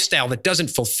and a lifestyle that doesn't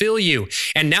fulfill you.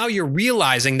 And now you're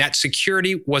realizing that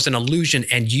security was an illusion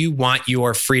and you want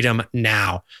your freedom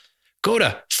now. Go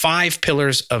to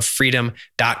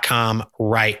 5pillarsoffreedom.com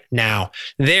right now.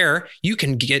 There, you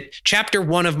can get chapter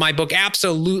 1 of my book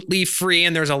absolutely free,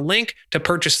 and there's a link to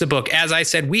purchase the book. As I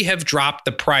said, we have dropped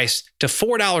the price to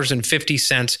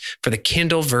 $4.50 for the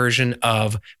Kindle version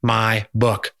of my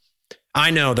book. I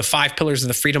know the 5 Pillars of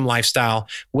the Freedom Lifestyle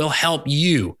will help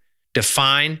you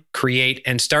define, create,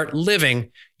 and start living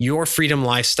your freedom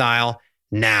lifestyle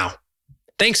now.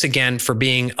 Thanks again for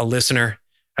being a listener.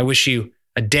 I wish you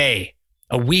a day,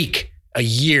 a week, a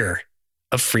year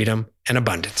of freedom and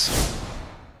abundance.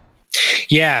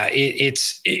 Yeah, it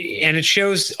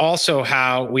shows also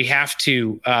how we have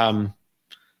to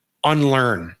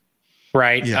unlearn,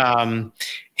 right? Yeah.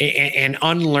 And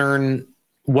unlearn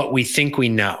what we think we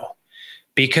know.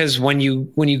 Because when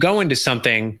you go into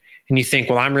something and you think,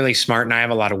 well, I'm really smart and I have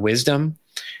a lot of wisdom,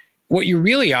 what you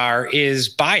really are is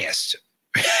biased.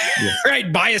 Yeah.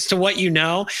 Right? Biased to what you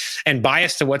know and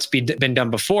biased to what's been done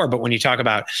before. But when you talk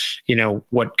about,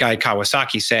 what Guy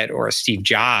Kawasaki said, or a Steve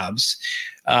Jobs,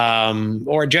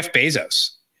 or Jeff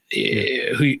Bezos,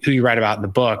 who you write about in the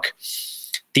book,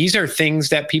 these are things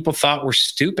that people thought were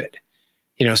stupid.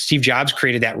 Steve Jobs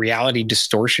created that reality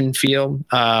distortion field.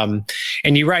 And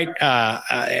you write,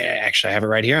 actually, I have it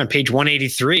right here on page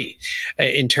 183,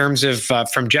 in terms of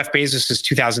from Jeff Bezos's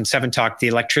 2007 talk, The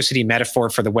Electricity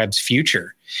Metaphor for the Web's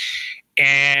Future,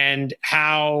 and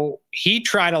how he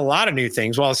tried a lot of new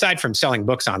things. Well, aside from selling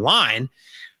books online,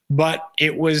 but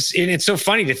it's so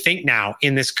funny to think now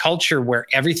in this culture where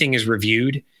everything is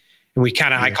reviewed. And we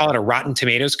I call it a Rotten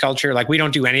Tomatoes culture. Like, we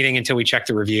don't do anything until we check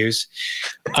the reviews.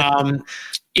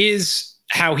 Is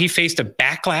how he faced a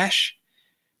backlash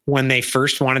when they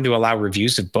first wanted to allow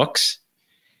reviews of books.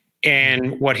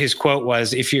 And what his quote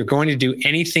was, if you're going to do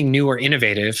anything new or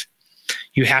innovative,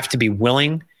 you have to be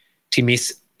willing to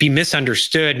be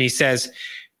misunderstood. And he says,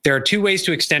 there are 2 ways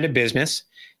to extend a business: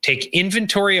 take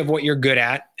inventory of what you're good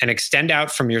at and extend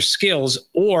out from your skills,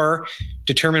 or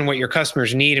determine what your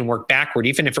customers need and work backward,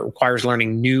 even if it requires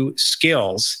learning new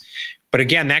skills. But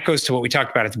again, that goes to what we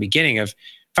talked about at the beginning of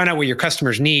find out what your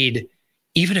customers need,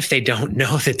 even if they don't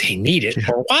know that they need it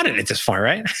or wanted it this far,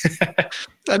 right?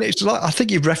 And it's like, I think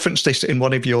you've referenced this in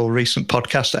one of your recent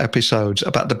podcast episodes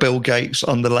about the Bill Gates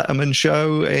on the Letterman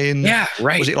show in,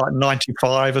 was it like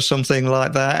 95 or something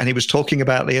like that? And he was talking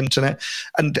about the internet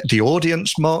and the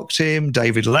audience mocked him.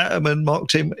 David Letterman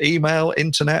mocked him. Email,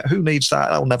 internet, who needs that?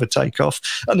 That'll never take off.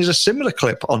 And there's a similar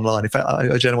clip online, if I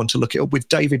urge anyone to look it up, with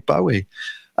David Bowie.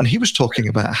 And he was talking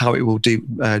about how it will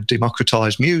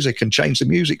democratize music and change the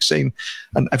music scene.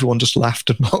 And everyone just laughed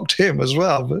and mocked him as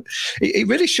well. But it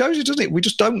really shows you, doesn't it? We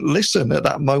just don't listen at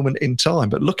that moment in time.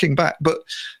 But looking back, but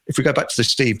if we go back to the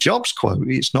Steve Jobs quote,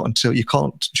 it's not until you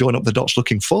can't join up the dots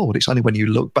looking forward. It's only when you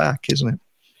look back, isn't it?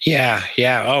 Yeah.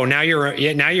 Oh, now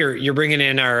you're bringing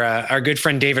in our good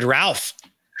friend David Ralph.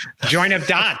 Join up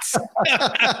dots.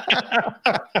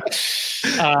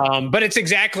 But it's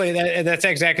exactly that's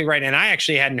exactly right. And I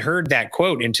actually hadn't heard that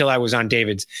quote until I was on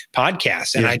David's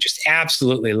podcast. And I just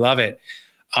absolutely love it.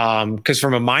 Because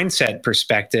from a mindset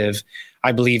perspective,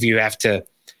 I believe you have to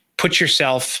put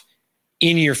yourself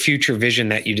in your future vision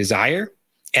that you desire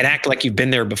and act like you've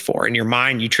been there before. In your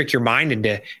mind, you trick your mind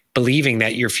into believing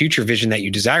that your future vision that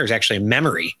you desire is actually a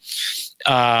memory.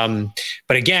 But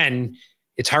again,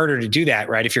 it's harder to do that,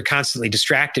 right? If you're constantly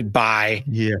distracted by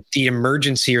the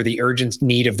emergency or the urgent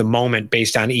need of the moment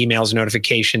based on emails,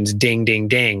 notifications, ding, ding,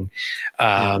 ding,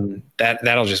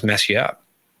 that'll just mess you up.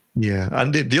 Yeah,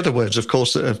 and the other words, of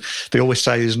course, that they always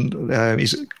say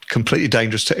is completely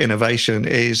dangerous to innovation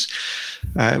is,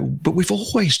 but we've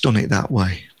always done it that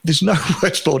way. There's no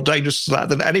words more dangerous to that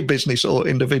than any business or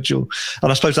individual.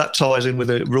 And I suppose that ties in with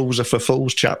the Rules Are for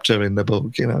Fools chapter in the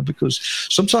book, because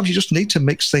sometimes you just need to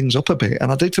mix things up a bit.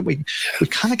 And I do think we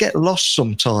kind of get lost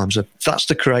sometimes. That's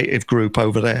the creative group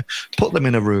over there. Put them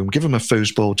in a room, give them a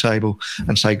foosball table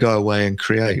and say, go away and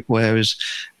create. Whereas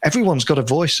everyone's got a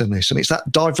voice in this. And it's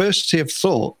that diversity of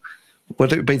thought.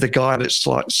 Whether it be the guy that's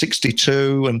like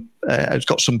 62 and has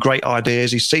got some great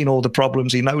ideas, he's seen all the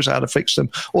problems, he knows how to fix them,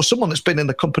 or someone that's been in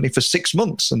the company for 6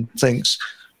 months and thinks,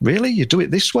 really, you do it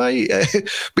this way?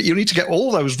 But you need to get all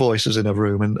those voices in a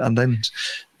room and then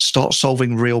start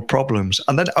solving real problems.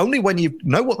 And then only when you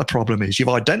know what the problem is, you've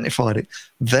identified it,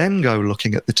 then go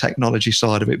looking at the technology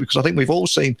side of it. Because I think we've all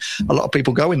seen a lot of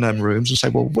people go in them rooms and say,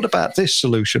 well, what about this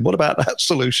solution? What about that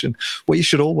solution? Well, you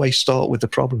should always start with the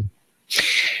problem.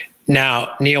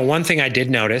 Now, Neil, one thing I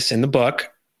did notice in the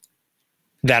book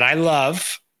that I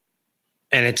love,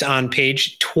 and it's on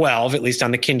page 12, at least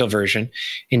on the Kindle version,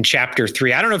 in chapter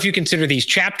 3. I don't know if you consider these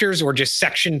chapters or just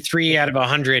section 3 out of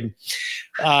 100.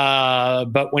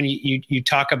 But when you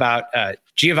talk about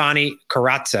Giovanni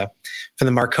Corazza from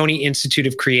the Marconi Institute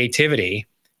of Creativity,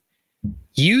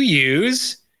 you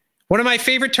use one of my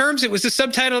favorite terms. It was the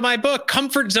subtitle of my book,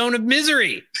 Comfort Zone of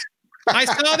Misery. I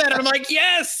saw that and I'm like,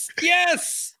 yes.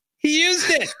 He used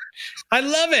it. I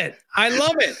love it.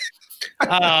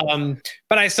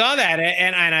 But I saw that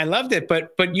and I loved it.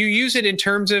 But you use it in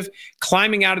terms of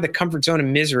climbing out of the comfort zone of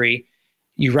misery.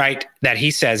 You write that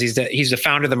he says he's the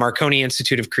founder of the Marconi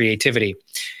Institute of Creativity.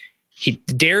 He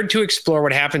dared to explore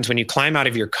what happens when you climb out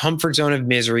of your comfort zone of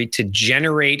misery to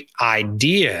generate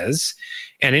ideas.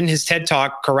 And in his TED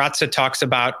Talk, Corazza talks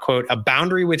about, quote, a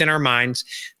boundary within our minds,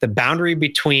 the boundary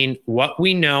between what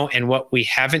we know and what we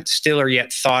haven't still or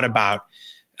yet thought about,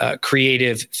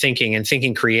 creative thinking and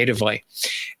thinking creatively.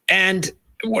 And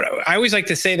what I always like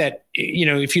to say that,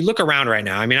 if you look around right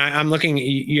now, I mean, I'm looking,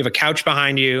 you have a couch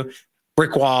behind you,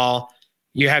 brick wall,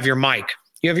 you have your mic,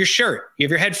 you have your shirt, you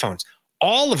have your headphones.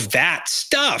 All of that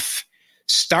stuff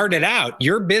started out,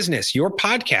 your business, your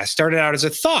podcast started out as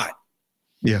a thought.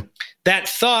 Yeah. That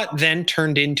thought then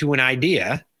turned into an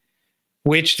idea,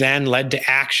 which then led to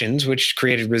actions, which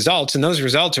created results. And those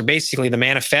results are basically the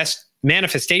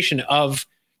manifestation of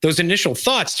those initial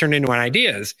thoughts turned into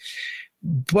ideas.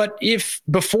 But if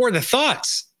before the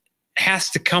thoughts has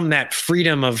to come that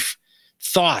freedom of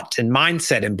thought and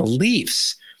mindset and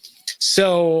beliefs.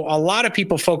 So a lot of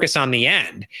people focus on the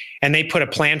end and they put a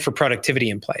plan for productivity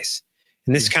in place.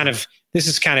 And this is kind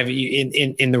of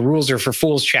in the Rules Are for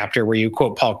Fools chapter where you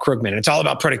quote Paul Krugman. It's all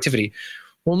about productivity.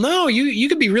 Well, no, you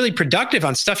could be really productive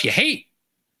on stuff you hate.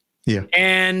 Yeah.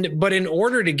 But in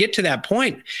order to get to that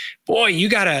point, boy, you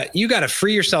gotta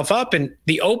free yourself up. And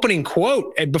the opening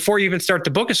quote before you even start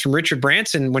the book is from Richard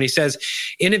Branson when he says,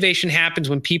 innovation happens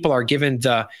when people are given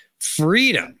the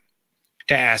freedom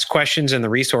to ask questions and the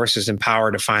resources and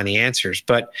power to find the answers.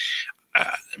 But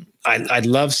I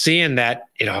love seeing that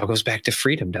it all goes back to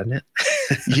freedom, doesn't it?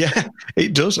 Yeah,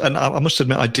 it does. And I must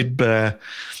admit, I did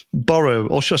borrow,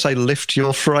 or should I say, lift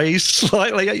your phrase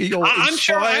slightly. I'm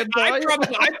sure I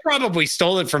probably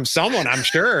stole it from someone, I'm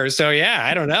sure. So yeah,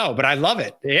 I don't know, but I love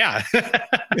it. Yeah.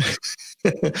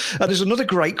 And there's another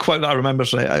great quote that I remember.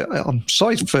 I'm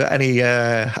sorry for any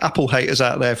Apple haters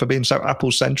out there for being so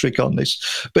Apple-centric on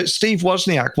this, but Steve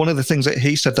Wozniak, one of the things that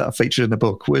he said that I featured in the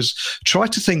book was try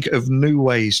to think of new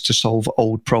ways to solve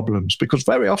old problems, because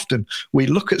very often we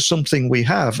look at something we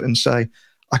have and say,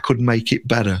 I could make it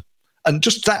better. And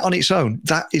just that on its own,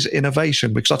 that is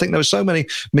innovation, because I think there are so many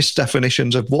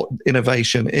misdefinitions of what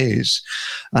innovation is.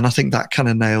 And I think that kind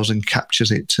of nails and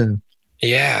captures it too.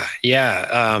 Yeah.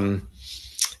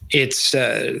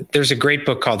 There's a great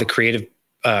book called The Creative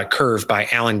Curve by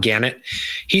Alan Gannett.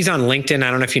 He's on LinkedIn. I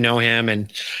don't know if you know him.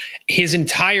 And his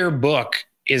entire book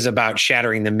is about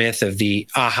shattering the myth of the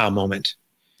aha moment.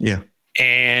 Yeah.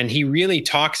 And he really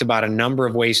talks about a number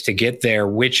of ways to get there,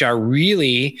 which are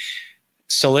really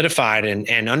solidified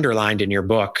and underlined in your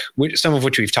book, some of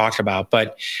which we've talked about.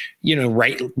 But,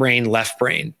 right brain, left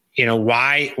brain,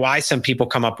 why some people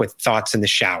come up with thoughts in the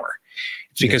shower.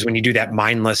 It's because when you do that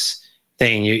mindless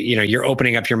thing, you're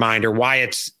opening up your mind, or why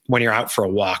it's when you're out for a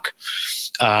walk.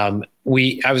 I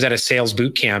was at a sales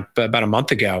boot camp about a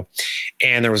month ago,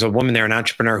 and there was a woman there, an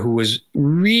entrepreneur, who was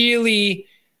really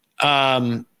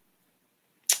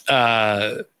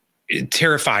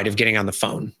terrified of getting on the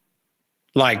phone.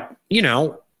 Like,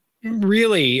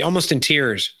 really almost in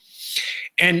tears.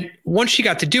 And once she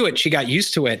got to do it, she got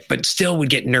used to it, but still would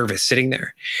get nervous sitting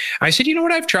there. I said, you know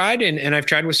what I've tried, and I've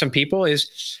tried with some people,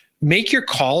 is make your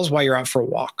calls while you're out for a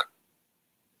walk.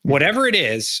 Whatever it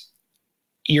is,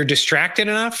 you're distracted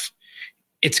enough,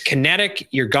 it's kinetic,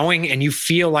 you're going and you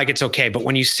feel like it's okay. But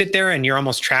when you sit there and you're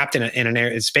almost trapped in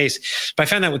an space, but I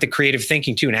found that with the creative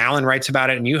thinking too, and Alan writes about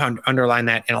it, and you underline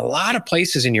that in a lot of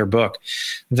places in your book,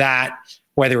 that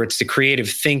whether it's the creative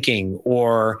thinking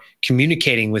or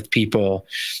communicating with people,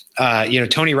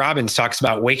 Tony Robbins talks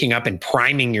about waking up and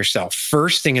priming yourself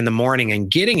first thing in the morning and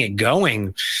getting it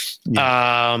going.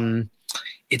 Yeah.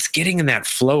 It's getting in that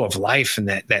flow of life and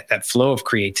that flow of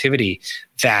creativity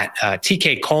that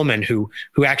T.K. Coleman, who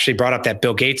actually brought up that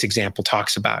Bill Gates example,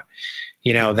 talks about.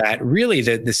 That really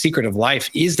the secret of life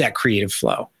is that creative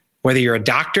flow. Whether you're a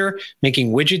doctor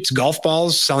making widgets, golf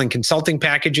balls, selling consulting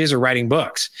packages, or writing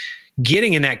books,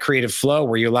 getting in that creative flow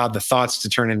where you allow the thoughts to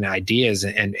turn into ideas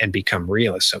and become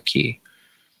real is so key.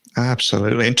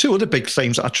 Absolutely. And two other big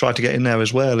themes that I try to get in there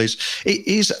as well is it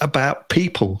is about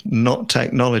people, not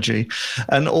technology,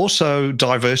 and also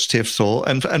diversity of thought.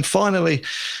 And finally,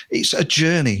 it's a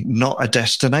journey, not a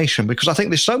destination, because I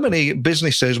think there's so many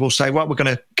businesses will say, well, we're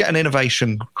going to get an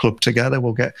innovation club together.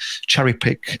 We'll get cherry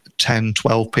pick 10,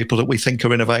 12 people that we think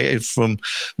are innovative from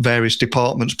various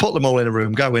departments, put them all in a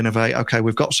room, go innovate. Okay,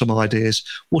 we've got some ideas.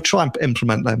 We'll try and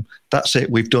implement them. That's it.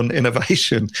 We've done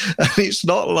innovation. And it's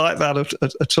not like that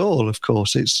at all, of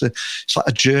course. It's like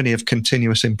a journey of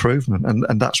continuous improvement,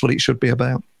 and that's what it should be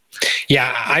about.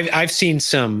 Yeah, I've seen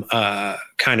some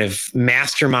kind of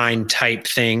mastermind type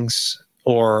things,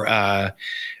 or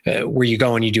where you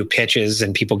go and you do pitches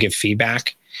and people give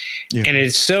feedback. Yeah. And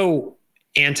it's so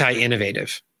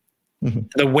anti-innovative,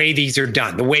 the way these are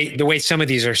done, the way some of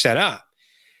these are set up,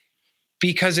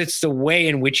 because it's the way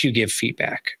in which you give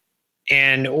feedback.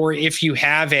 Or if you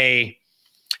have a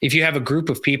group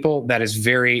of people that is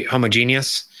very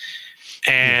homogeneous,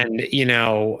 and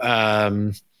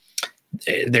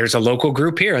there's a local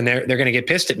group here, and they're going to get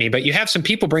pissed at me, but you have some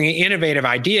people bringing innovative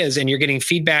ideas, and you're getting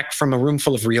feedback from a room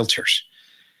full of realtors.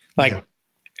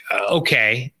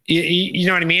 Okay, you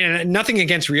know what I mean? And nothing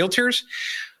against realtors,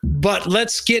 but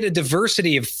let's get a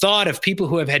diversity of thought of people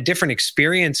who have had different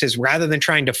experiences, rather than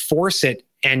trying to force it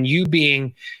and you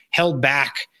being held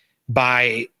back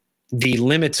by the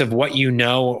limits of what you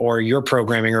know or your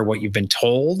programming or what you've been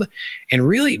told, and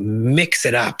really mix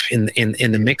it up in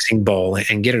the mixing bowl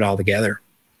and get it all together.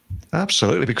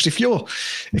 Absolutely, because if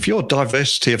your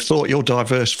diversity of thought, your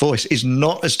diverse voice is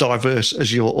not as diverse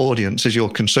as your audience, as your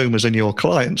consumers and your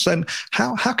clients, then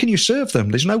how can you serve them?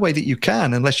 There's no way that you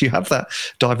can unless you have that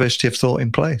diversity of thought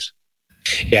in place.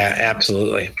 Yeah,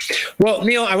 absolutely. Well,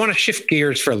 Neil, I want to shift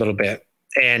gears for a little bit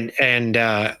and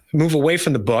move away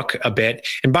from the book a bit.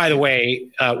 And by the way,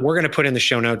 we're going to put in the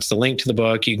show notes the link to the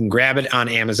book. You can grab it on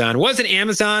Amazon. Was an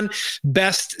Amazon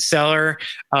bestseller.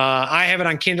 I have it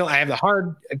on Kindle. I have the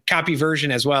hard copy version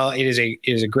as well. It is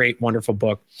a great, wonderful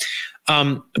book.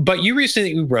 But you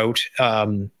recently wrote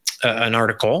an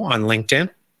article on LinkedIn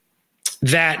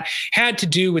that had to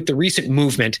do with the recent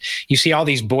movement. You see all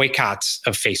these boycotts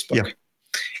of Facebook. Yeah.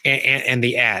 and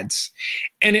the ads.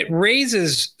 And it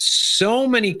raises so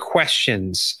many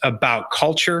questions about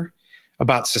culture,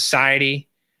 about society,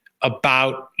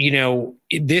 about,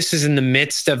 this is in the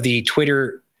midst of the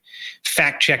Twitter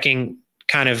fact-checking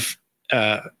kind of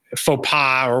faux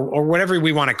pas or whatever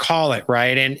we want to call it,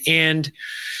 right? And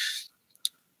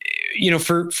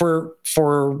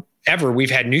forever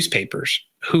we've had newspapers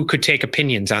who could take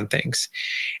opinions on things.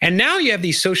 And now you have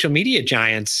these social media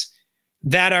giants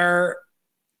that are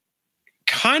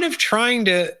kind of trying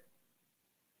to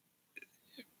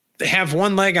have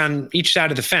one leg on each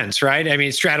side of the fence, right? I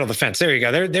mean, straddle the fence. There you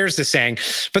go. There's the saying.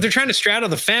 But they're trying to straddle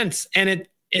the fence, and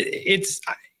it's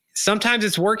sometimes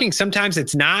it's working, sometimes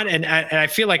it's not. And I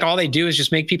feel like all they do is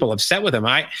just make people upset with them.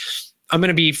 I'm going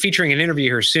to be featuring an interview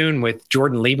here soon with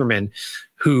Jordan Lieberman,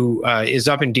 who is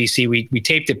up in DC. We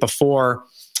taped it before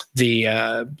the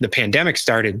pandemic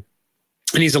started,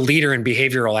 and he's a leader in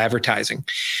behavioral advertising.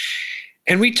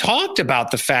 And we talked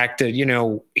about the fact that,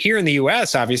 here in the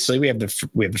US, obviously we have the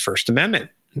First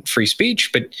Amendment, free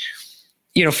speech, but,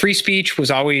 free speech was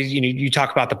always, you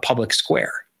talk about the public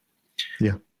square.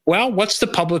 Yeah. Well, what's the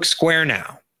public square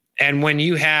now? And when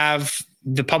you have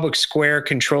the public square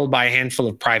controlled by a handful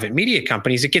of private media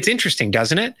companies, it gets interesting,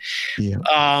 doesn't it? Yeah.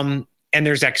 And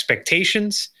there's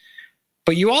expectations,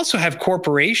 but you also have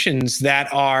corporations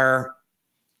that are,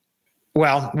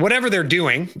 well, whatever they're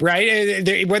doing,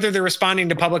 right? Whether they're responding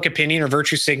to public opinion or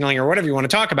virtue signaling or whatever you want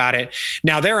to talk about it.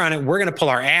 Now they're on it. We're going to pull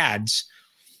our ads.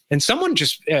 And someone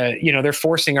just, they're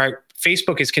forcing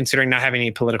Facebook is considering not having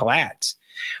any political ads.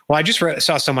 Well, I just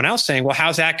saw someone else saying, well,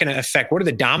 how's that going to affect? What are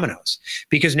the dominoes?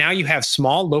 Because now you have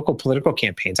small local political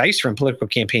campaigns. I used to run political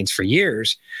campaigns for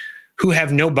years who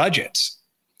have no budgets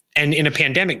and in a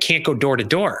pandemic can't go door to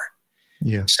door.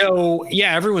 Yeah. So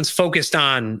everyone's focused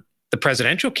on the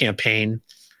presidential campaign,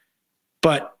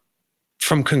 but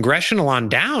from congressional on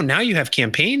down, now you have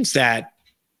campaigns that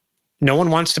no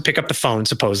one wants to pick up the phone,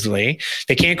 supposedly.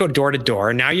 They can't go door to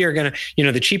door. Now you're going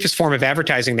to, the cheapest form of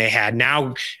advertising they had.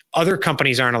 Now other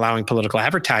companies aren't allowing political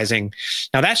advertising.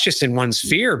 Now that's just in one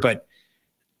sphere, but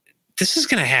this is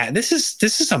going to have, this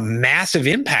is a massive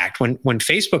impact when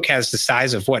Facebook has the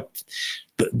size of what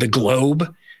the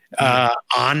globe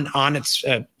on its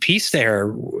piece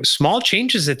there. Small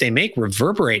changes that they make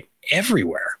reverberate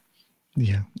everywhere.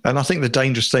 Yeah. And I think the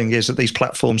dangerous thing is that these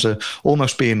platforms are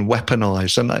almost being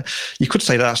weaponized. And you could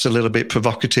say that's a little bit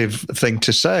provocative thing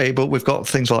to say, but we've got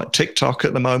things like TikTok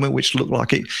at the moment, which look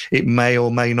like it may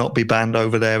or may not be banned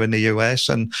over there in the US.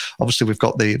 And obviously we've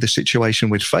got the situation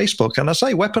with Facebook. And I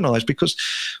say weaponized because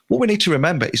what we need to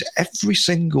remember is every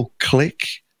single click,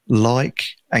 like,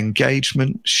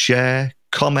 engagement, share,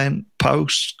 comment,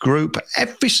 post, group,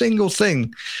 every single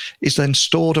thing is then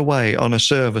stored away on a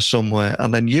server somewhere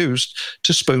and then used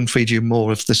to spoon feed you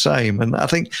more of the same. And I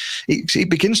think it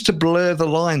begins to blur the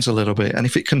lines a little bit. And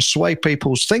if it can sway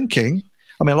people's thinking,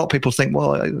 I mean, a lot of people think,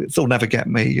 well, they'll never get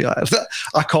me.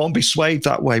 I can't be swayed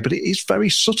that way. But it is very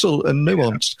subtle and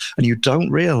nuanced, and you don't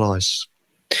realize.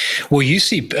 Well, you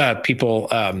see people...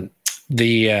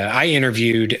 I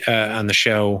interviewed on the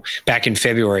show back in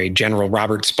February, General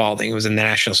Robert Spalding, who was in the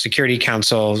National Security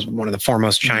Council, one of the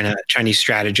foremost Chinese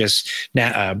strategists,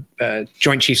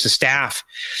 Joint Chiefs of Staff.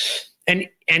 And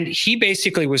he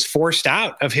basically was forced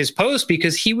out of his post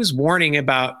because he was warning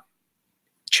about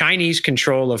Chinese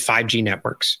control of 5G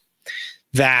networks.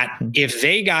 That if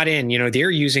they got in, they're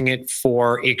using it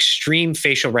for extreme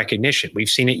facial recognition. We've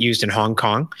seen it used in Hong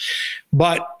Kong,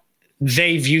 but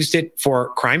they've used it for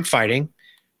crime fighting.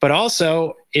 But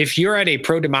also, if you're at a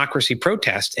pro-democracy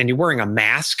protest and you're wearing a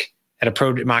mask at a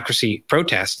pro-democracy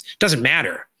protest, doesn't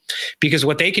matter. Because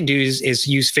what they can do is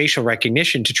use facial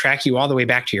recognition to track you all the way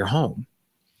back to your home.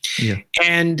 Yeah.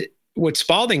 And what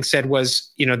Spalding said was,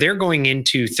 they're going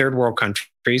into third world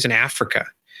countries in Africa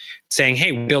saying,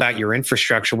 hey, build out your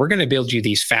infrastructure. We're going to build you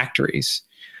these factories.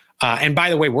 And by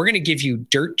the way, we're going to give you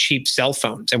dirt cheap cell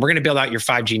phones and we're going to build out your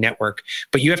 5G network,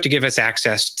 but you have to give us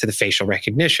access to the facial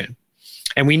recognition.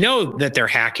 And we know that they're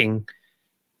hacking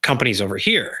companies over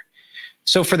here.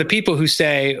 So for the people who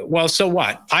say, well, so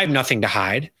what? I have nothing to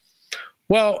hide.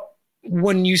 Well,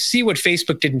 when you see what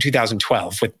Facebook did in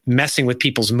 2012 with messing with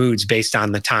people's moods based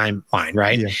on the timeline,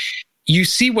 right? Yeah. You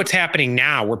see what's happening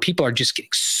now where people are just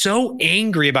getting so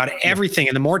angry about everything.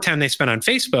 And the more time they spend on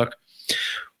Facebook,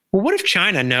 well, what if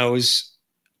China knows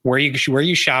where you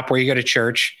shop, where you go to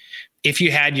church, if you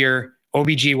had your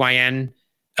OBGYN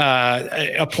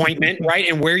appointment, right?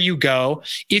 And where you go,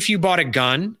 if you bought a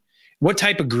gun, what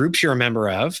type of groups you're a member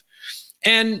of.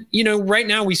 And, right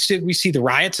now we see the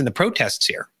riots and the protests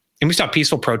here. And we saw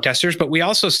peaceful protesters, but we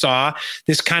also saw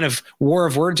this kind of war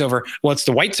of words over, well, it's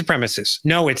the white supremacists.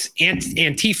 No, it's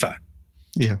Antifa.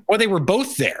 Yeah. Well, they were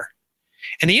both there.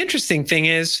 And the interesting thing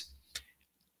is,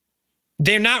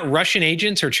 they're not Russian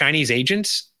agents or Chinese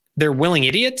agents. They're willing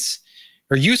idiots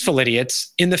or useful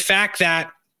idiots in the fact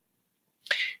that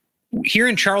here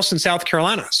in Charleston, South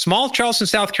Carolina, small Charleston,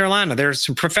 South Carolina, there's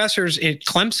some professors at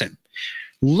Clemson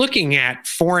looking at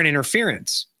foreign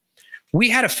interference. We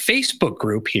had a Facebook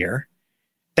group here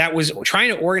that was trying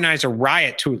to organize a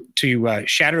riot to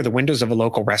shatter the windows of a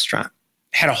local restaurant.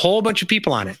 Had a whole bunch of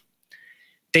people on it.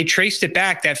 They traced it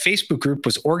back. That Facebook group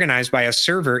was organized by a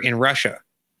server in Russia.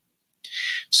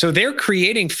 So they're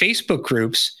creating Facebook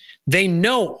groups. They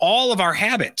know all of our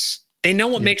habits. They know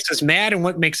what makes us mad and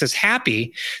what makes us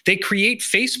happy. They create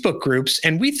Facebook groups,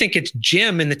 and we think it's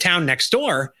Jim in the town next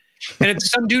door. And it's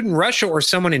some dude in Russia or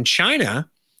someone in China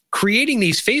creating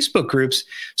these Facebook groups.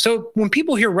 So when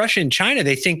people hear Russia and China,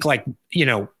 they think like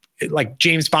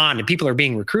James Bond and people are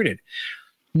being recruited.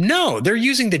 No, they're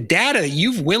using the data that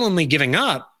you've willingly given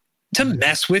up to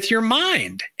mess with your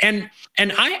mind. And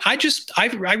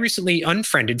I recently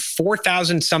unfriended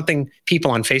 4,000 something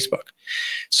people on Facebook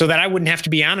so that I wouldn't have to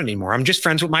be on anymore. I'm just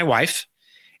friends with my wife.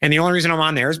 And the only reason I'm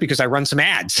on there is because I run some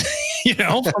ads,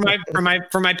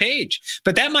 for my page.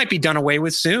 But that might be done away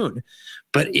with soon.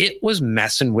 But it was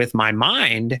messing with my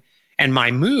mind and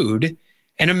my mood.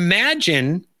 And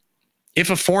imagine if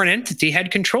a foreign entity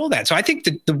had control of that. So I think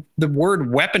the word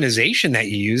weaponization that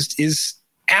you used is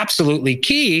absolutely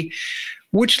key,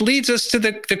 which leads us to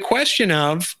the question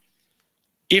of,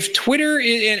 if Twitter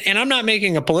is, and I'm not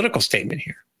making a political statement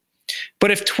here,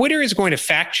 but if Twitter is going to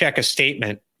fact check a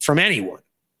statement from anyone,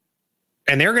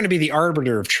 and they're going to be the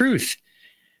arbiter of truth,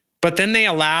 but then they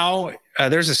allow,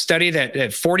 there's a study that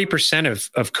 40%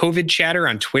 of COVID chatter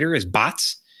on Twitter is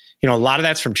bots. A lot of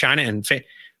that's from China. And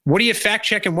what do you fact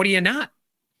check and what do you not?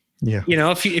 Yeah.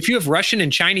 If you have Russian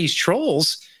and Chinese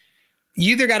trolls,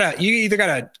 you either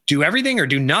gotta do everything or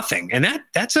do nothing. And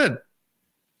that's a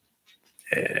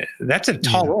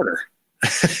tall order.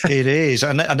 It is.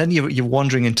 And then you're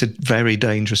wandering into very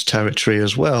dangerous territory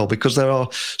as well, because there are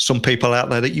some people out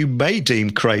there that you may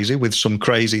deem crazy with some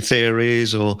crazy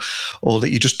theories or that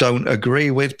you just don't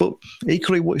agree with. But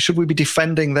equally, should we be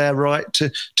defending their right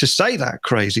to say that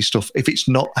crazy stuff if it's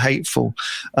not hateful?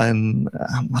 And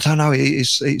I don't know,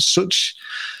 it's such...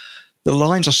 The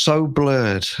lines are so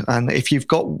blurred. And if you've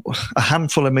got a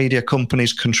handful of media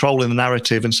companies controlling the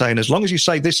narrative and saying, as long as you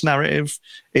say this narrative,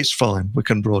 it's fine, we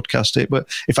can broadcast it. But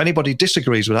if anybody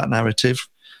disagrees with that narrative,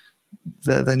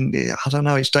 then I don't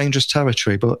know, it's dangerous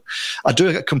territory. But I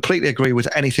do completely agree with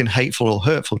anything hateful or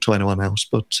hurtful to anyone else.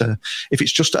 But if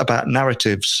it's just about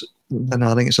narratives, then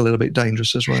I think it's a little bit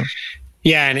dangerous as well.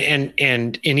 Yeah,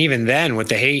 and even then with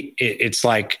the hate, it's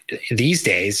like these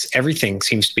days, everything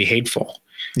seems to be hateful.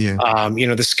 Yeah.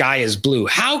 The sky is blue.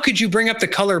 How could you bring up the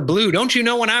color blue? Don't you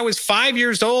know when I was 5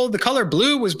 years old, the color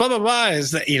blue was blah, blah, blah. And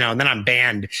then I'm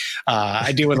banned.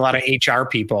 I deal with a lot of HR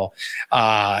people,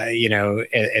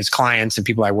 as clients and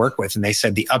people I work with. And they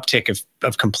said the uptick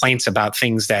of complaints about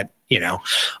things that,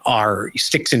 are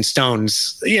sticks and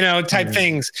stones, type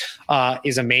things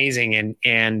is amazing.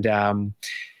 And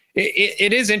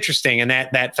it is interesting. And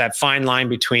that fine line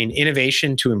between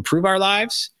innovation to improve our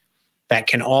lives that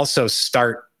can also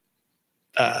start,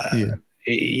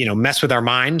 mess with our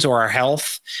minds or our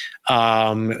health,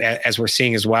 as we're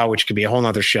seeing as well, which could be a whole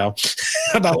nother show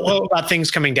about things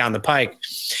coming down the pike.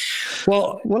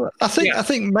 Well, I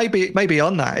think maybe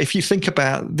on that, if you think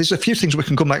about, there's a few things we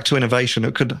can come back to innovation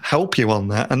that could help you on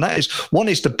that. And that is, one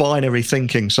is the binary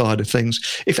thinking side of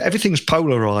things. If everything's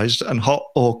polarized and hot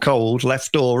or cold,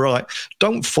 left or right,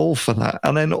 don't fall for that.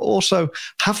 And then also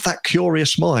have that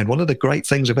curious mind. One of the great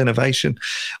things of innovation,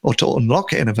 or to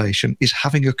unlock innovation, is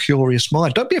having a curious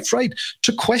mind. Don't be afraid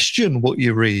to question what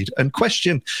you read and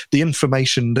question the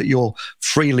information that you're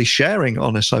freely sharing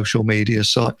on a social media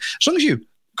site. As long as you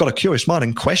got a curious mind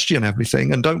and question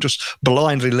everything, and don't just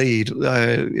blindly lead,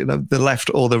 the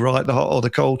left or the right, the hot or the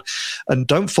cold, and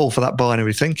don't fall for that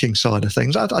binary thinking side of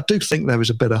things. I do think there is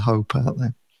a bit of hope out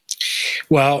there.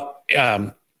 Well,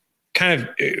 kind of,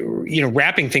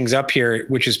 wrapping things up here,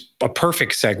 which is a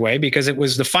perfect segue because it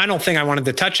was the final thing I wanted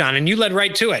to touch on, and you led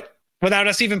right to it without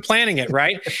us even planning it,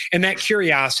 right? And that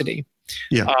curiosity.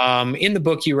 Yeah. In the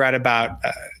book, you read about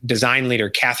design leader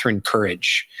Catherine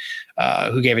Courage,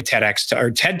 who gave a TEDx or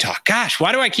TED Talk. Gosh,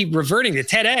 why do I keep reverting to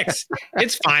TEDx?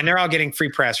 It's fine. They're all getting free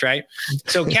press, right?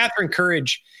 So Catherine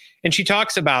Courage, and she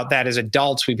talks about that as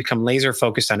adults, we become laser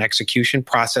focused on execution,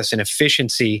 process, and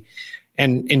efficiency.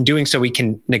 And in doing so, we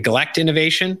can neglect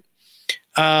innovation.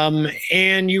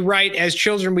 And you write, as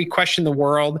children, we question the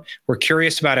world. We're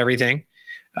curious about everything.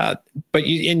 But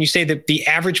you say that the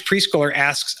average preschooler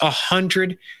asks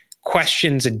 100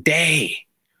 questions a day.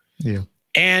 Yeah.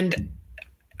 And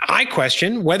I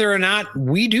question whether or not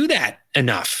we do that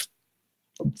enough.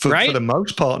 For the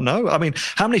most part, no. I mean,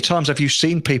 how many times have you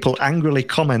seen people angrily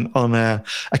comment on a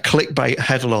clickbait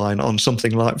headline on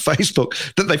something like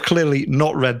Facebook that they've clearly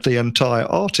not read the entire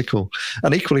article?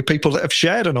 And equally, people that have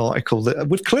shared an article that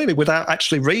would clearly, without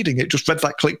actually reading it, just read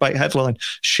that clickbait headline,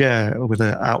 share with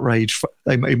an outrage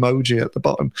emoji at the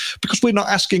bottom, because we're not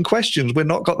asking questions. We've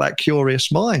not got that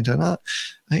curious mind. And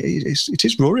it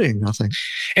is worrying, I think.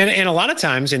 And a lot of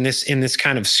times in this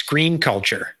kind of screen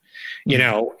culture,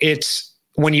 it's,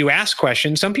 when you ask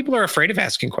questions, some people are afraid of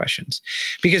asking questions,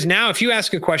 because now if you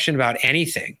ask a question about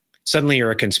anything, suddenly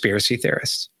you're a conspiracy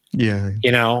theorist. Yeah.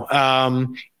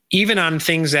 Even on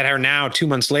things that are now 2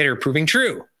 months later proving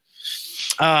true.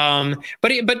 But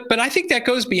I think that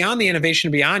goes beyond the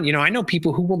innovation, beyond, I know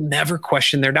people who will never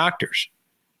question their doctors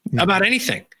about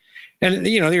anything. And,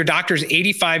 your doctor's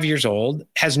 85 years old,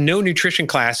 has no nutrition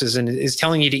classes, and is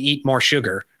telling you to eat more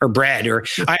sugar or bread. Or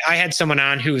I had someone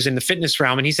on who was in the fitness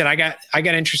realm, and he said, I got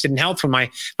interested in health when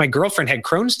my girlfriend had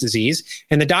Crohn's disease.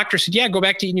 And the doctor said, yeah, go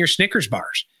back to eating your Snickers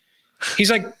bars. He's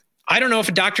like, I don't know if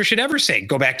a doctor should ever say,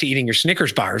 go back to eating your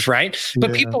Snickers bars, right?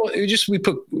 But people we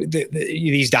put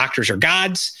these doctors are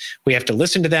gods. We have to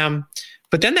listen to them.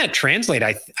 But then that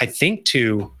translates, I think,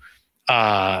 to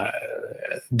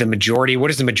the majority. What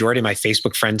does the majority of my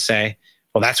Facebook friends say?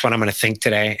 Well, that's what I'm going to think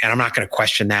today, and I'm not going to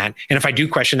question that. And if I do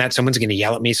question that, someone's going to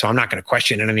yell at me, so I'm not going to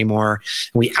question it anymore.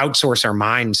 We outsource our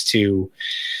minds to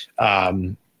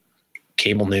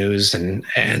cable news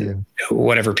and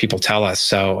whatever people tell us.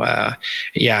 So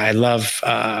I love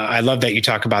that you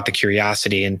talk about the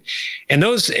curiosity and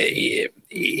those.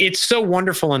 It's so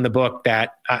wonderful in the book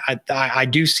that I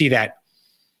do see that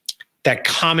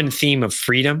common theme of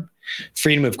freedom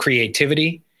of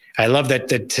creativity. I love that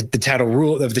the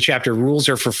title of the chapter, Rules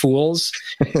Are for Fools.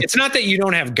 It's not that you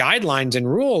don't have guidelines and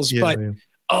rules, but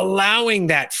allowing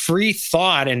that free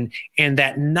thought and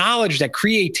that knowledge, that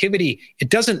creativity, it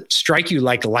doesn't strike you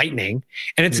like lightning.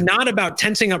 And it's not about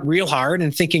tensing up real hard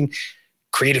and thinking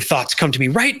creative thoughts come to me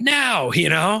right now.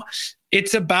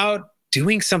 It's about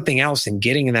doing something else and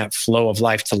getting in that flow of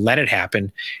life to let it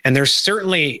happen. And there's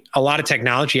certainly a lot of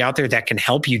technology out there that can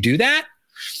help you do that.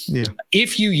 Yeah.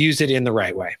 If you use it in the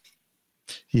right way.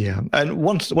 Yeah. And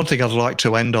one thing I'd like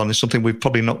to end on is something we've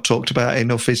probably not talked about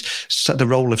enough, is the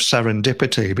role of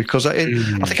serendipity, because I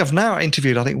think I've now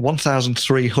interviewed,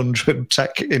 1,300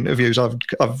 tech interviews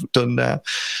I've done now.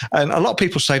 And a lot of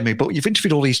people say to me, but you've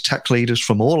interviewed all these tech leaders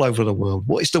from all over the world.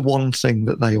 What is the one thing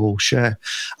that they all share?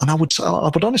 And I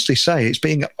would honestly say it's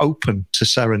being open to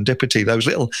serendipity, those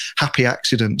little happy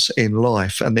accidents in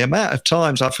life. And the amount of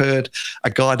times I've heard a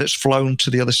guy that's flown to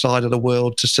the other side of the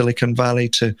world, to Silicon Valley,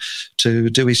 to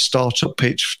do his startup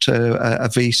pitch to a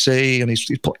VC, and he's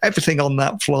put everything on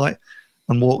that flight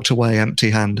and walked away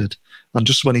empty-handed. And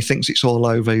just when he thinks it's all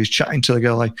over, he's chatting to the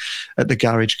guy at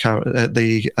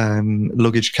the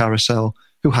luggage carousel,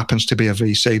 who happens to be a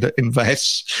VC that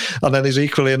invests. And then there's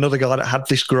equally another guy that had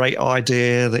this great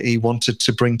idea that he wanted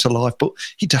to bring to life, but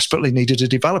he desperately needed a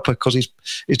developer because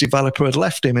his developer had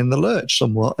left him in the lurch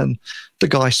somewhat. And the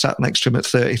guy sat next to him at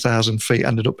 30,000 feet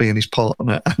ended up being his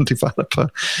partner and developer.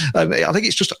 And I think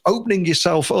it's just opening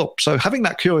yourself up. So having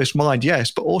that curious mind,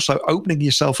 yes, but also opening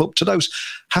yourself up to those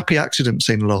happy accidents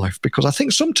in life. Because I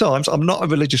think sometimes, I'm not a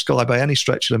religious guy by any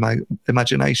stretch of the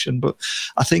imagination, but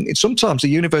I think sometimes the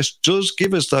universe does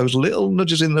give us those little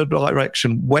nudges in the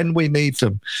direction when we need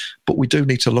them, but we do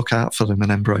need to look out for them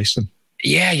and embrace them.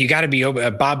 Yeah, you got to be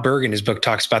open. Bob Burg in his book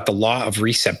talks about the law of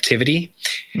receptivity.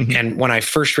 Mm-hmm. And when I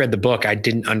first read the book, I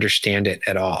didn't understand it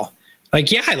at all.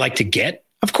 Like, yeah, I like to get.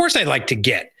 Of course I like to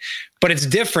get. But it's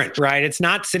different, right? It's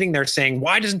not sitting there saying,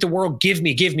 why doesn't the world give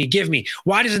me?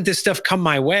 Why doesn't this stuff come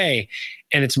my way?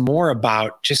 And it's more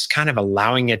about just kind of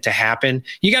allowing it to happen.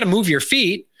 You got to move your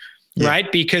feet,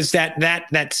 right? Because that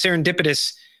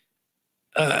serendipitous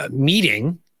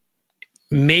meeting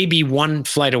may be one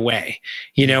flight away,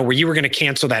 where you were going to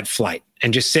cancel that flight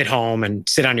and just sit home and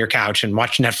sit on your couch and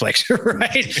watch Netflix,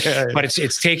 right? Yeah. But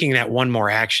it's taking that one more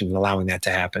action and allowing that to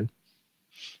happen.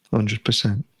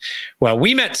 100%. Well,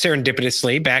 we met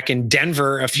serendipitously back in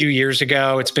Denver a few years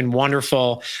ago. It's been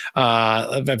wonderful.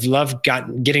 I've loved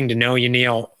getting to know you,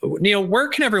 Neil. Neil, where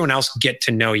can everyone else get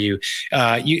to know you?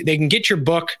 They can get your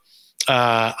book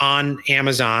on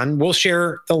Amazon. We'll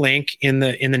share the link in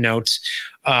the notes.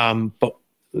 But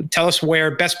tell us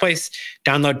where best place,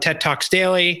 download TED Talks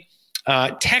Daily,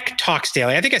 Tech Talks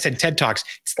Daily. I think I said TED Talks.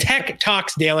 It's Tech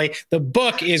Talks Daily. The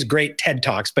book is great, TED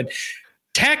Talks, but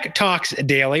Tech Talks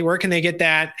Daily, where can they get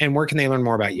that and where can they learn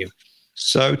more about you?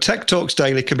 So Tech Talks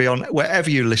Daily can be on wherever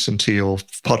you listen to your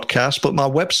podcast, but my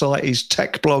website is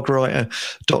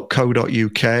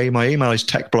techblogwriter.co.uk. My email is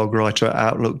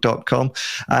techblogwriter@outlook.com.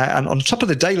 And on top of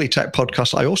the Daily Tech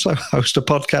podcast, I also host a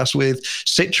podcast with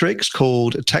Citrix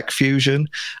called Tech Fusion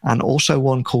and also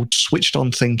one called Switched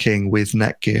On Thinking with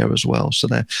Netgear as well. So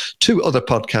there are two other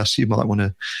podcasts you might want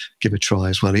to give a try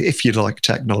as well, if you like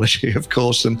technology, of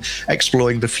course, and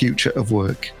exploring the future of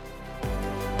work.